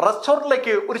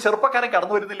റെസ്റ്റോറന്റിലേക്ക് ഒരു ചെറുപ്പക്കാരൻ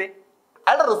കടന്നു വരുന്നില്ലേ?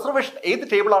 അയാളുടെ റിസർവേഷൻ ഏത്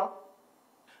ടേബിളാണ്?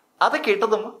 അത്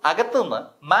കേട്ടതും അകത്തു നിന്ന്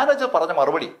മാനേജർ പറഞ്ഞ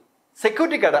മറുപടി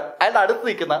സെക്യൂരിറ്റി ഗാർഡ് അയാളുടെ അടുത്ത്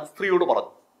നിൽക്കുന്ന സ്ത്രീയോട്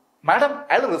പറഞ്ഞു, മാഡം,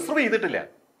 അയാൾ റിസർവ് ചെയ്തിട്ടില്ല.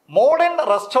 മോഡേൺ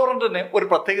റെസ്റ്റോറന്റിന് ഒരു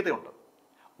പ്രത്യേകതയുണ്ട്.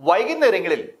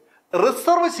 വൈകുന്നേരങ്ങളിൽ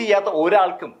റിസർവ് ചെയ്യാത്ത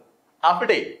ഒരാൾക്കും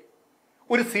അവിടെ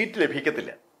ഒരു സീറ്റ്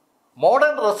ലഭിക്കത്തില്ല.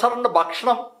 മോഡേൺ റെസ്റ്റോറന്റ്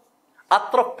ഭക്ഷണം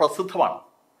അത്ര പ്രസിദ്ധമാണ്.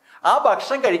 ആ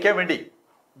ഭക്ഷണം കഴിക്കാൻ വേണ്ടി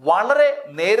വളരെ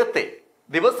നേരത്തെ,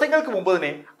 ദിവസങ്ങൾക്ക് മുമ്പ്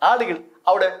തന്നെ ആളുകൾ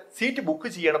അവിടെ സീറ്റ് ബുക്ക്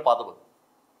ചെയ്യണം പതിവ്.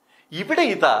 ഇവിടെ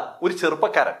ഇതാ ഒരു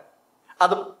ചെറുപ്പക്കാരൻ,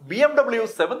 അതും BMW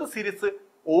 7th സീരീസ്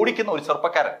ഓടിക്കുന്ന ഒരു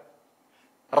ചെറുപ്പക്കാരൻ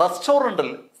റെസ്റ്റോറന്റിൽ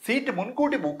സീറ്റ്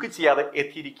മുൻകൂട്ടി ബുക്ക് ചെയ്യാതെ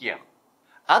എത്തിയിരിക്കുകയാണ്.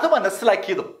 അത്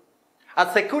മനസ്സിലാക്കിയതും ആ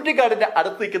സെക്യൂരിറ്റി ഗാർഡിന്റെ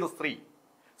അടുത്ത് നിൽക്കുന്ന സ്ത്രീ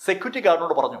സെക്യൂരിറ്റി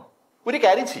ഗാർഡിനോട് പറഞ്ഞു, ഒരു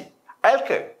കാര്യം ചെയ്യ്,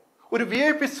 അയാൾക്ക് ഒരു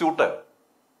VIP സ്യൂട്ട്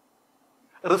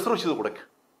റിസർവ് ചെയ്ത് കൊടുക്കുക.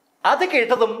 അത്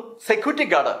കേട്ടതും സെക്യൂരിറ്റി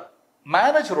ഗാർഡ്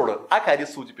മാനേജറോട് ആ കാര്യം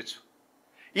സൂചിപ്പിച്ചു.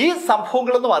 ഈ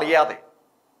സംഭവങ്ങളൊന്നും അറിയാതെ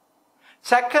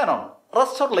ചക്കാനോൻ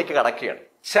റെസ്റ്റോറന്റിലേക്ക് കടക്കുകയാണ്.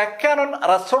 ചക്കാനോൻ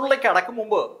റെസ്റ്റോറന്റിലേക്ക് കടക്കും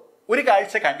മുമ്പ് ഒരു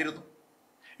കാഴ്ച കണ്ടിരുന്നു.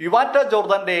 യുവാറ്റ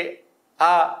ജോർദാന്റെ ആ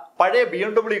പഴയ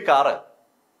BMW കാറ്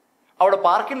അവിടെ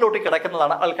പാർക്കിംഗ് ലോട്ടിൽ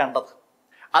കിടക്കുന്നതാണ് അയാൾ കണ്ടത്.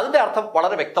 അതിന്റെ അർത്ഥം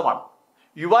വളരെ വ്യക്തമാണ്.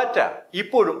 യുവാറ്റ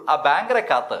ഇപ്പോഴും ആ ബാങ്കറെ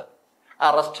കാത്ത് ആ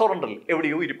റെസ്റ്റോറന്റിൽ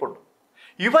എവിടെയോ ഇരിപ്പുണ്ട്.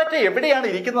 യുവാറ്റ എവിടെയാണ്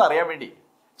ഇരിക്കുന്നത് അറിയാൻ വേണ്ടി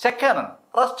ചക്കാനൻ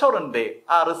റെസ്റ്റോറന്റിന്റെ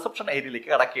ആ റിസപ്ഷൻ ഏരിയയിലേക്ക്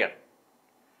കടക്കുകയാണ്.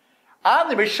 ആ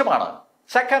നിമിഷമാണ്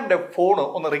ചക്കാനന്റെ ഫോണ്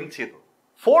ഒന്ന് റിങ് ചെയ്തത്.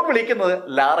 ഫോൺ വിളിക്കുന്നത്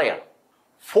ലാറയാണ്.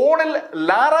 ഫോണിൽ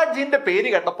ലാറാജിന്റെ പേര്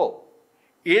കണ്ടപ്പോ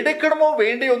എടുക്കണമോ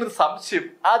വേണ്ടയോ എന്നൊരു സംശയം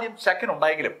ആദ്യം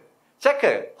ചക്കനുണ്ടായെങ്കിലും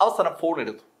ചക്ക് അവസാനം ഫോൺ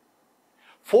എടുത്തു.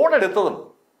 ഫോൺ എടുത്തതും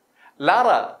ലാറ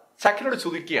ചക്കിനോട്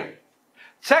ചോദിക്കുകയാണ്,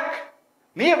 ചക്ക്,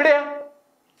 നീ എവിടെയാ?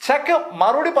 ചക്ക്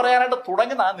മറുപടി പറയാനായിട്ട്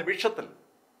തുടങ്ങുന്ന ആ നിമിഷത്തിൽ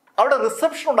അവിടെ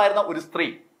റിസപ്ഷൻ ഉണ്ടായിരുന്ന ഒരു സ്ത്രീ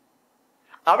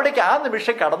അവിടേക്ക് ആ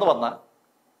നിമിഷം കടന്നു വന്ന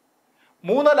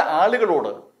 3-4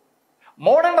 ആളുകളോട്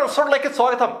മോഡേൺ റെസ്റ്റോറൻറ്റിലേക്ക്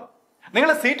സ്വാഗതം, നിങ്ങൾ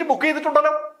സീറ്റ് ബുക്ക്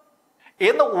ചെയ്തിട്ടുണ്ടല്ലോ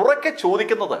എന്ന് ഉറക്കെ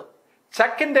ചോദിക്കുന്നത്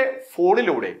ചക്കിന്റെ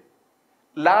ഫോണിലൂടെ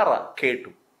ലാറ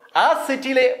കേട്ടു. ആ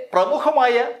സിറ്റിയിലെ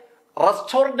പ്രമുഖമായ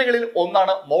റെസ്റ്റോറൻറ്റുകളിൽ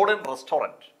ഒന്നാണ് മോഡേൺ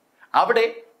റെസ്റ്റോറൻറ്റ്. അവിടെ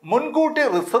മുൻകൂട്ടി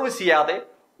റിസർവ് ചെയ്യാതെ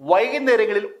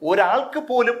വൈകുന്നേരങ്ങളിൽ ഒരാൾക്ക്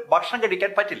പോലും ഭക്ഷണം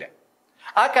കഴിക്കാൻ പറ്റില്ല.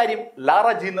 ആ കാര്യം ലാറ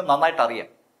ജീന് നന്നായിട്ട് അറിയാം.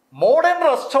 മോഡേൺ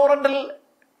റെസ്റ്റോറൻറ്റിൽ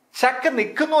ചക്ക്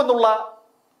നിൽക്കുന്നു എന്നുള്ള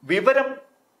വിവരം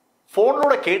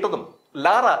ഫോണിലൂടെ കേട്ടതും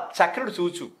ലാറ ചക്കിനോട്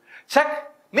ചോദിച്ചു, ചക്ക്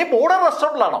നീ മോഡേൺ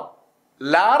റെസ്റ്റോറൻറ്റിലാണോ?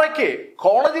 ലാറയ്ക്ക്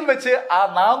കോളേജിൽ വെച്ച് ആ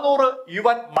 400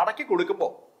 യുവാൻ മടക്കി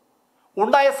കൊടുക്കുമ്പോൾ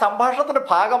ഉണ്ടായ സംഭാഷണത്തിന്റെ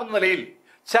ഭാഗമെന്ന നിലയിൽ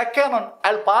ചക്കാനോൻ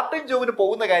അയാൾ പാർട്ട് ടൈം ജോബിന്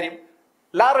പോകുന്ന കാര്യം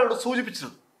ലാറയോട്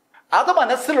സൂചിപ്പിച്ചിരുന്നു. അത്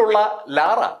മനസ്സിലുള്ള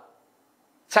ലാറ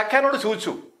ചക്കാനോട്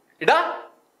ചോദിച്ചു, ഇടാ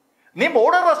നീ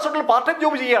മോഡേൺ റെസ്റ്റോറൻറ്റിൽ പാർട്ട് ടൈം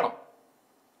ജോബ് ചെയ്യണം?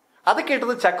 അത്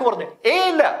കേട്ടത് ചക്ക് പറഞ്ഞു,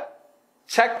 ഇല്ല,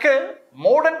 ചക്ക്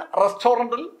മോഡേൺ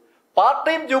റെസ്റ്റോറൻറ്റിൽ പാർട്ട്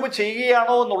ടൈം ജോബ്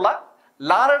ചെയ്യുകയാണോ എന്നുള്ള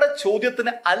ലാറയുടെ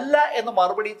ചോദ്യത്തിന് അല്ല എന്ന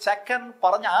മറുപടി ചക്കൻ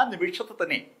പറഞ്ഞ ആ നിമിഷത്തിൽ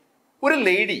തന്നെ ഒരു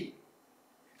ലേഡി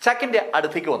ചക്കിന്റെ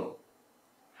അടുത്തേക്ക് വന്നു.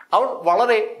 അവൾ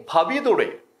വളരെ ഭവ്യതയോടെ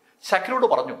ചക്കിനോട്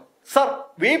പറഞ്ഞു, സർ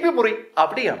VIP മുറി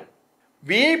അവിടെയാണ്.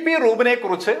 VIP റൂമിനെ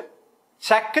കുറിച്ച്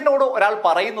ചക്കിനോട് ഒരാൾ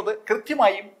പറയുന്നത്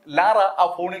കൃത്യമായും ലാറ ആ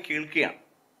ഫോണിൽ കേൾക്കുകയാണ്.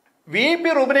 VIP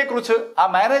റൂമിനെ കുറിച്ച് ആ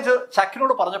മാനേജർ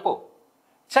ചക്കിനോട് പറഞ്ഞപ്പോൾ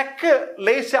ചക്ക്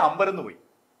ലേശ അമ്പരന്നു പോയി.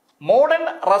 മോഡേൺ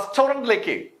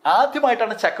റെസ്റ്റോറൻറ്റിലേക്ക്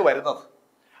ആദ്യമായിട്ടാണ് ചക്ക് വരുന്നത്.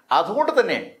 അതുകൊണ്ട്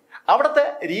തന്നെ അവിടുത്തെ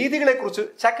രീതികളെ കുറിച്ച്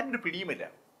ചക്കിനൊരു പിടിയുമില്ല.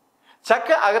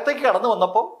 ചക്ക് അകത്തേക്ക് കടന്നു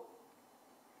വന്നപ്പോൾ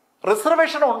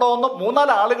റിസർവേഷൻ ഉണ്ടോ എന്ന്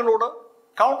 3-4 ആളുകളോട്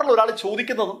കൗണ്ടറിൽ ഒരാൾ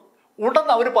ചോദിക്കുന്നതും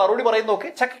ഉണ്ടെന്ന് അവർ മറുപടി പറയുന്നതൊക്കെ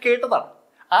ചക്ക് കേട്ടതാണ്.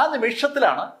 ആ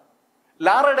നിമിഷത്തിലാണ്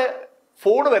ലാറയുടെ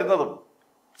ഫോൺ വരുന്നതും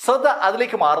ശ്രദ്ധ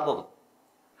അതിലേക്ക് മാറുന്നതും.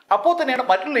 അപ്പോൾ തന്നെയാണ്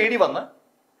മറ്റൊരു ലേഡി വന്ന്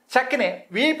ചക്കിനെ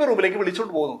VIP റൂമിലേക്ക്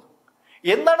വിളിച്ചുകൊണ്ട് പോകുന്നത്.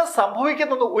 എന്താണ്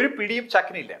സംഭവിക്കുന്നത് ഒരു പിടിയും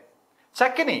ചക്കിനില്ല.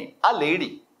 ചക്കിനെ ആ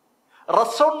ലേഡി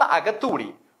റെസ്റ്റോറൻറ്റിന് അകത്തുകൂടി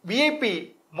VIP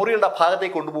മുറികളുടെ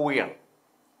ഭാഗത്തേക്ക് കൊണ്ടുപോവുകയാണ്.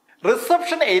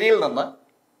 റിസപ്ഷൻ ഏരിയയിൽ നിന്ന്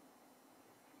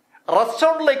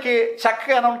റെസ്റ്റോറൻറ്റിലേക്ക് ചക്ക്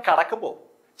കാണാൻ കടക്കുമ്പോൾ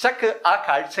ചക്ക് ആ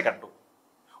കാഴ്ച കണ്ടു.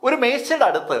 ഒരു മേശയുടെ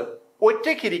അടുത്ത്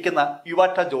ഒറ്റയ്ക്കിരിക്കുന്ന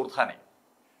യുവാറ്റ ജോർദാനെ.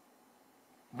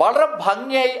 വളരെ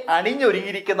ഭംഗിയായി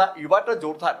അണിഞ്ഞൊരുങ്ങിയിരിക്കുന്ന യുവാറ്റ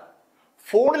ജോർദാൻ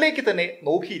ഫോണിലേക്ക് തന്നെ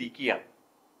നോക്കിയിരിക്കുകയാണ്.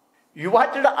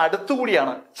 യുവാറ്റയുടെ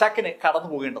അടുത്തുകൂടിയാണ് ചക്കിന് കടന്നു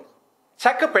പോകേണ്ടത്.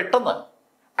 ചക്ക് പെട്ടെന്ന്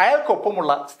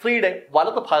അയാൾക്കൊപ്പമുള്ള സ്ത്രീയുടെ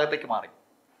വലത് ഭാഗത്തേക്ക് മാറി.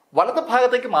 വലത്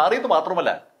ഭാഗത്തേക്ക് മാറിയത്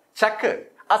മാത്രമല്ല, ചക്ക്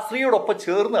ആ സ്ത്രീയോടൊപ്പം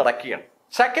ചേർന്ന് നടക്കുകയാണ്.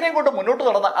 ചക്കിനെ കൊണ്ട് മുന്നോട്ട്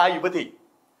നടന്ന ആ യുവതി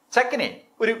ചക്കിനെ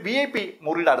ഒരു VIP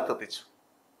മുറിയുടെ അടുത്തെത്തിച്ചു.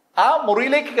 ആ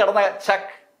മുറിയിലേക്ക് കടന്ന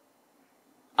ചക്ക്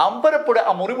അമ്പരപ്പോടെ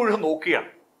ആ മുറി മുഴുവൻ നോക്കുകയാണ്.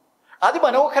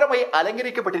 അതിമനോഹരമായി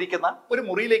അലങ്കരിക്കപ്പെട്ടിരിക്കുന്ന ഒരു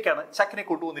മുറിയിലേക്കാണ് ചക്കിനെ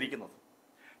കൊണ്ടുവന്നിരിക്കുന്നത്.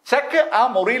 ചക്ക് ആ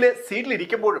മുറിയിലെ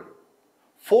സീറ്റിലിരിക്കുമ്പോഴും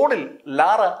ഫോണിൽ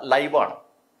ലാറ ലൈവാണ്.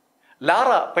 ലാറ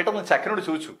പെട്ടെന്ന് ചക്കിനോട്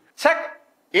ചോദിച്ചു, ചക്ക്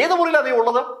ഏത് മുറിയിലാണ് നീ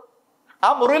ഉള്ളത്? ആ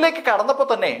മുറിയിലേക്ക് കടന്നപ്പോൾ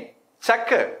തന്നെ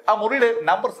ചക്ക് ആ മുറിയുടെ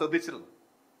നമ്പർ ശ്രദ്ധിച്ചിരുന്നു.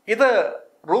 ഇത്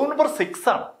റൂം നമ്പർ 6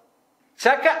 ആണ്.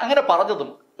 ചക്ക് അങ്ങനെ പറഞ്ഞതും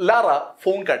ലാറ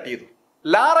ഫോൺ കട്ട് ചെയ്തു.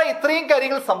 ലാറ ഇത്രയും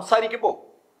കാര്യങ്ങൾ സംസാരിക്കുമ്പോൾ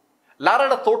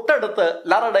ലാറയുടെ തൊട്ടടുത്ത്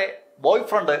ലാറയുടെ ബോയ്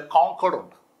ഫ്രണ്ട് കോൺകോർഡ്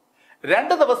ഉണ്ട്.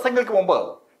 2 ദിവസങ്ങൾക്ക് മുമ്പ്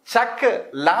ചക്ക്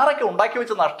ലാറയ്ക്ക് ഉണ്ടാക്കി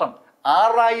വെച്ച നഷ്ടം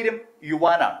 6000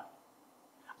 യുവാനാണ്.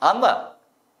 അന്ന്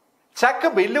ചക്ക്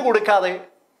ബില്ല് കൊടുക്കാതെ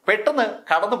പെട്ടെന്ന്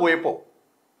കടന്നുപോയപ്പോൾ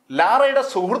ലാറയുടെ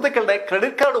സുഹൃത്തുക്കളുടെ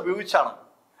ക്രെഡിറ്റ് കാർഡ് ഉപയോഗിച്ചാണ്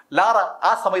ലാറ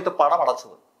ആ സമയത്ത് പണം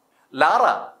അടച്ചത്. ലാറ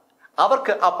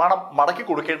അവർക്ക് ആ പണം മടക്കി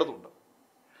കൊടുക്കേണ്ടതുണ്ട്.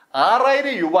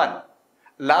 6000 യുവാൻ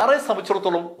ലാറയെ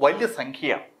സംബന്ധിച്ചിടത്തോളം വലിയ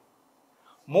സംഖ്യയാണ്.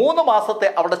 3 മാസത്തെ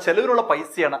അവരുടെ ചെലവിനുള്ള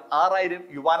പൈസയാണ് 6000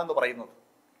 യുവാൻ എന്ന് പറയുന്നത്.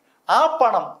 ആ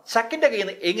പണം ചക്കിന്റെ കയ്യിൽ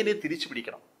നിന്ന് എങ്ങനെ തിരിച്ചു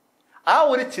പിടിക്കണം, ആ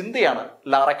ഒരു ചിന്തയാണ്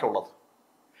ലാറയ്ക്കുള്ളത്.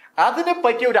 അതിനെ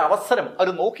പറ്റിയ ഒരു അവസരം അവർ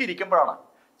നോക്കിയിരിക്കുമ്പോഴാണ്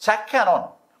ചക്കാനോൻ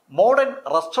മോഡേൺ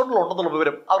റെസ്റ്റോറൻറ്റിൽ ഉണ്ടെന്നുള്ള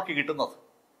വിവരം അവർക്ക് കിട്ടുന്നത്.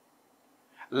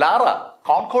 ലാറ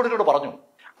കോൺകോർഡിനോട് പറഞ്ഞു,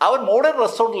 അവൻ മോഡേൺ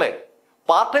റെസ്റ്റോറൻറ്റിലെ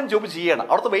പാർട്ട് ടൈം ജോബ് ചെയ്യുകയാണ്,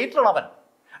 അവിടുത്തെ വെയിറ്ററാണ്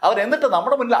അവൻ എന്നിട്ട്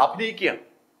നമ്മുടെ മുന്നിൽ അഭിനയിക്കുകയാണ്.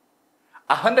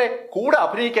 അവന്റെ കൂടെ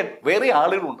അഭിനയിക്കാൻ വേറെ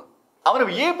ആളുകളുണ്ട്. അവന്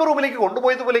VIP റൂമിലേക്ക്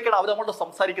കൊണ്ടുപോയതുപോലെയൊക്കെയാണ് അവർ നമ്മളോട്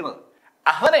സംസാരിക്കുന്നത്.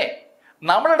 അവനെ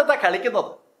നമ്മുടെ അടുത്താണ് കളിക്കുന്നത്,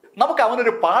 നമുക്ക്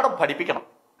അവനൊരു പാഠം പഠിപ്പിക്കണം.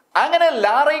 അങ്ങനെ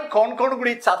ലാറയും കോൺകോണും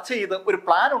കൂടി ചർച്ച ചെയ്ത് ഒരു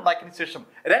പ്ലാൻ ഉണ്ടാക്കിയതിനു ശേഷം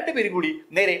 2 പേരും കൂടി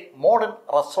നേരെ മോഡേൺ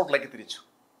റെസ്റ്റോറൻറ്റിലേക്ക് തിരിച്ചു.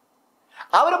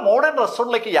 അവർ മോഡേൺ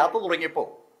റെസ്റ്റോറൻറ്റിലേക്ക് യാത്ര തുടങ്ങിയപ്പോൾ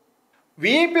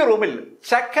VIP റൂമിൽ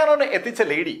ചക്കാനോനെ എത്തിച്ച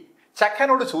ലേഡി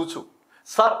ചക്കാനോട് ചോദിച്ചു,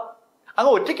 സാർ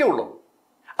അങ്ങ് ഒറ്റയ്ക്കേ ഉള്ളൂ?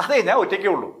 അതെ, ഞാൻ ഒറ്റയ്ക്കേ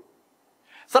ഉള്ളൂ.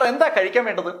 സാർ എന്താ കഴിക്കാൻ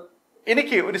വേണ്ടത്?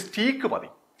 എനിക്ക് ഒരു സ്റ്റീക്ക് മതി.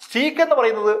 സ്റ്റീക്ക് എന്ന്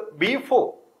പറയുന്നത് ബീഫോ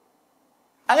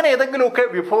അങ്ങനെ ഏതെങ്കിലുമൊക്കെ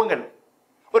വിഭവങ്ങൾ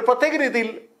ഒരു പ്രത്യേക രീതിയിൽ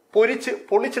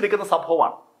പൊള്ളിച്ചെടുക്കുന്ന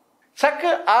സംഭവമാണ്.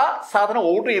 ചക്ക് ആ സാധനം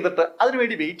ഓർഡർ ചെയ്തിട്ട്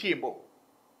അതിനുവേണ്ടി വെയിറ്റ് ചെയ്യുമ്പോൾ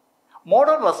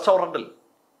മോഡേൺ റെസ്റ്റോറൻറ്റിൽ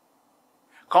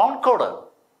കോൺകോർഡ്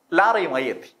ലാറയുമായി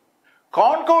എത്തി.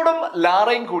 കോൺകോർഡും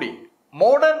ലാറയും കൂടി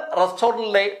മോഡേൺ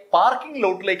റെസ്റ്റോറൻറ്റിലെ പാർക്കിംഗ്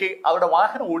ലോട്ടിലേക്ക് അവരുടെ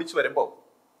വാഹനം ഓടിച്ചു വരുമ്പോൾ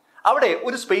അവിടെ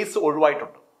ഒരു സ്പേസ്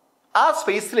ഒഴിവായിട്ടുണ്ട്. ആ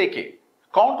സ്പേസിലേക്ക്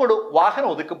കോൺകോർഡ് വാഹനം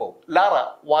ഒതുക്കുമ്പോൾ ലാറ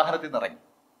വാഹനത്തിൽ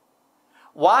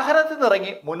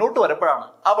നിന്നിറങ്ങി മുന്നോട്ട് വരുമ്പോഴാണ്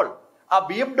അവൾ ആ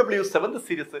BMW 7th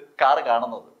സീരീസ് കാറ്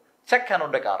കാണുന്നത്. ചക്ക്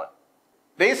കാനോന്റെ കാറ്,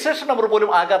 രജിസ്ട്രേഷൻ നമ്പർ പോലും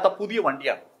ആകാത്ത പുതിയ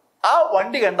വണ്ടിയാണ്. ആ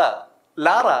വണ്ടി കണ്ട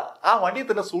ലാറ ആ വണ്ടിയെ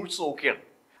തന്നെ സൂക്ഷിച്ചു നോക്കിയാണ്.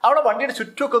 അവിടെ വണ്ടിയുടെ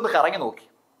ചുറ്റുമൊക്കെ ഒന്ന് കറങ്ങി നോക്കി.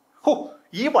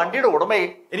 ഈ വണ്ടിയുടെ ഉടമയെ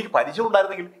എനിക്ക് പരിചയം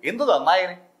ഉണ്ടായിരുന്നെങ്കിൽ എന്ത്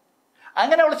നന്നായേനെ.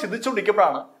 അങ്ങനെ അവൾ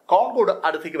ചിന്തിച്ചുകൊണ്ടിരിക്കുമ്പോഴാണ് കോൺകോർഡ്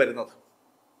അടുത്തേക്ക് വരുന്നത്.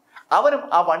 അവനും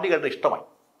ആ വണ്ടി കണ്ട് ഇഷ്ടമായി.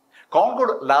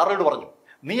 കോൺകോർഡ് ലാറയോട് പറഞ്ഞു,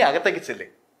 നീ അകത്തേക്ക് ചെല്ലേ,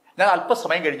 ഞാൻ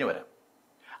അല്പസമയം കഴിഞ്ഞ് വരാം.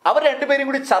 അവർ രണ്ടുപേരും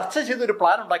കൂടി ചർച്ച ചെയ്ത് ഒരു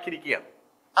പ്ലാൻ ഉണ്ടാക്കിയിരിക്കുകയാണ്.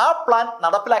 ആ പ്ലാൻ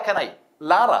നടപ്പിലാക്കാനായി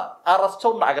ലാറ ആ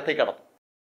റെസ്റ്റോറൻറ്റ് അകത്തേക്ക് കടന്നു.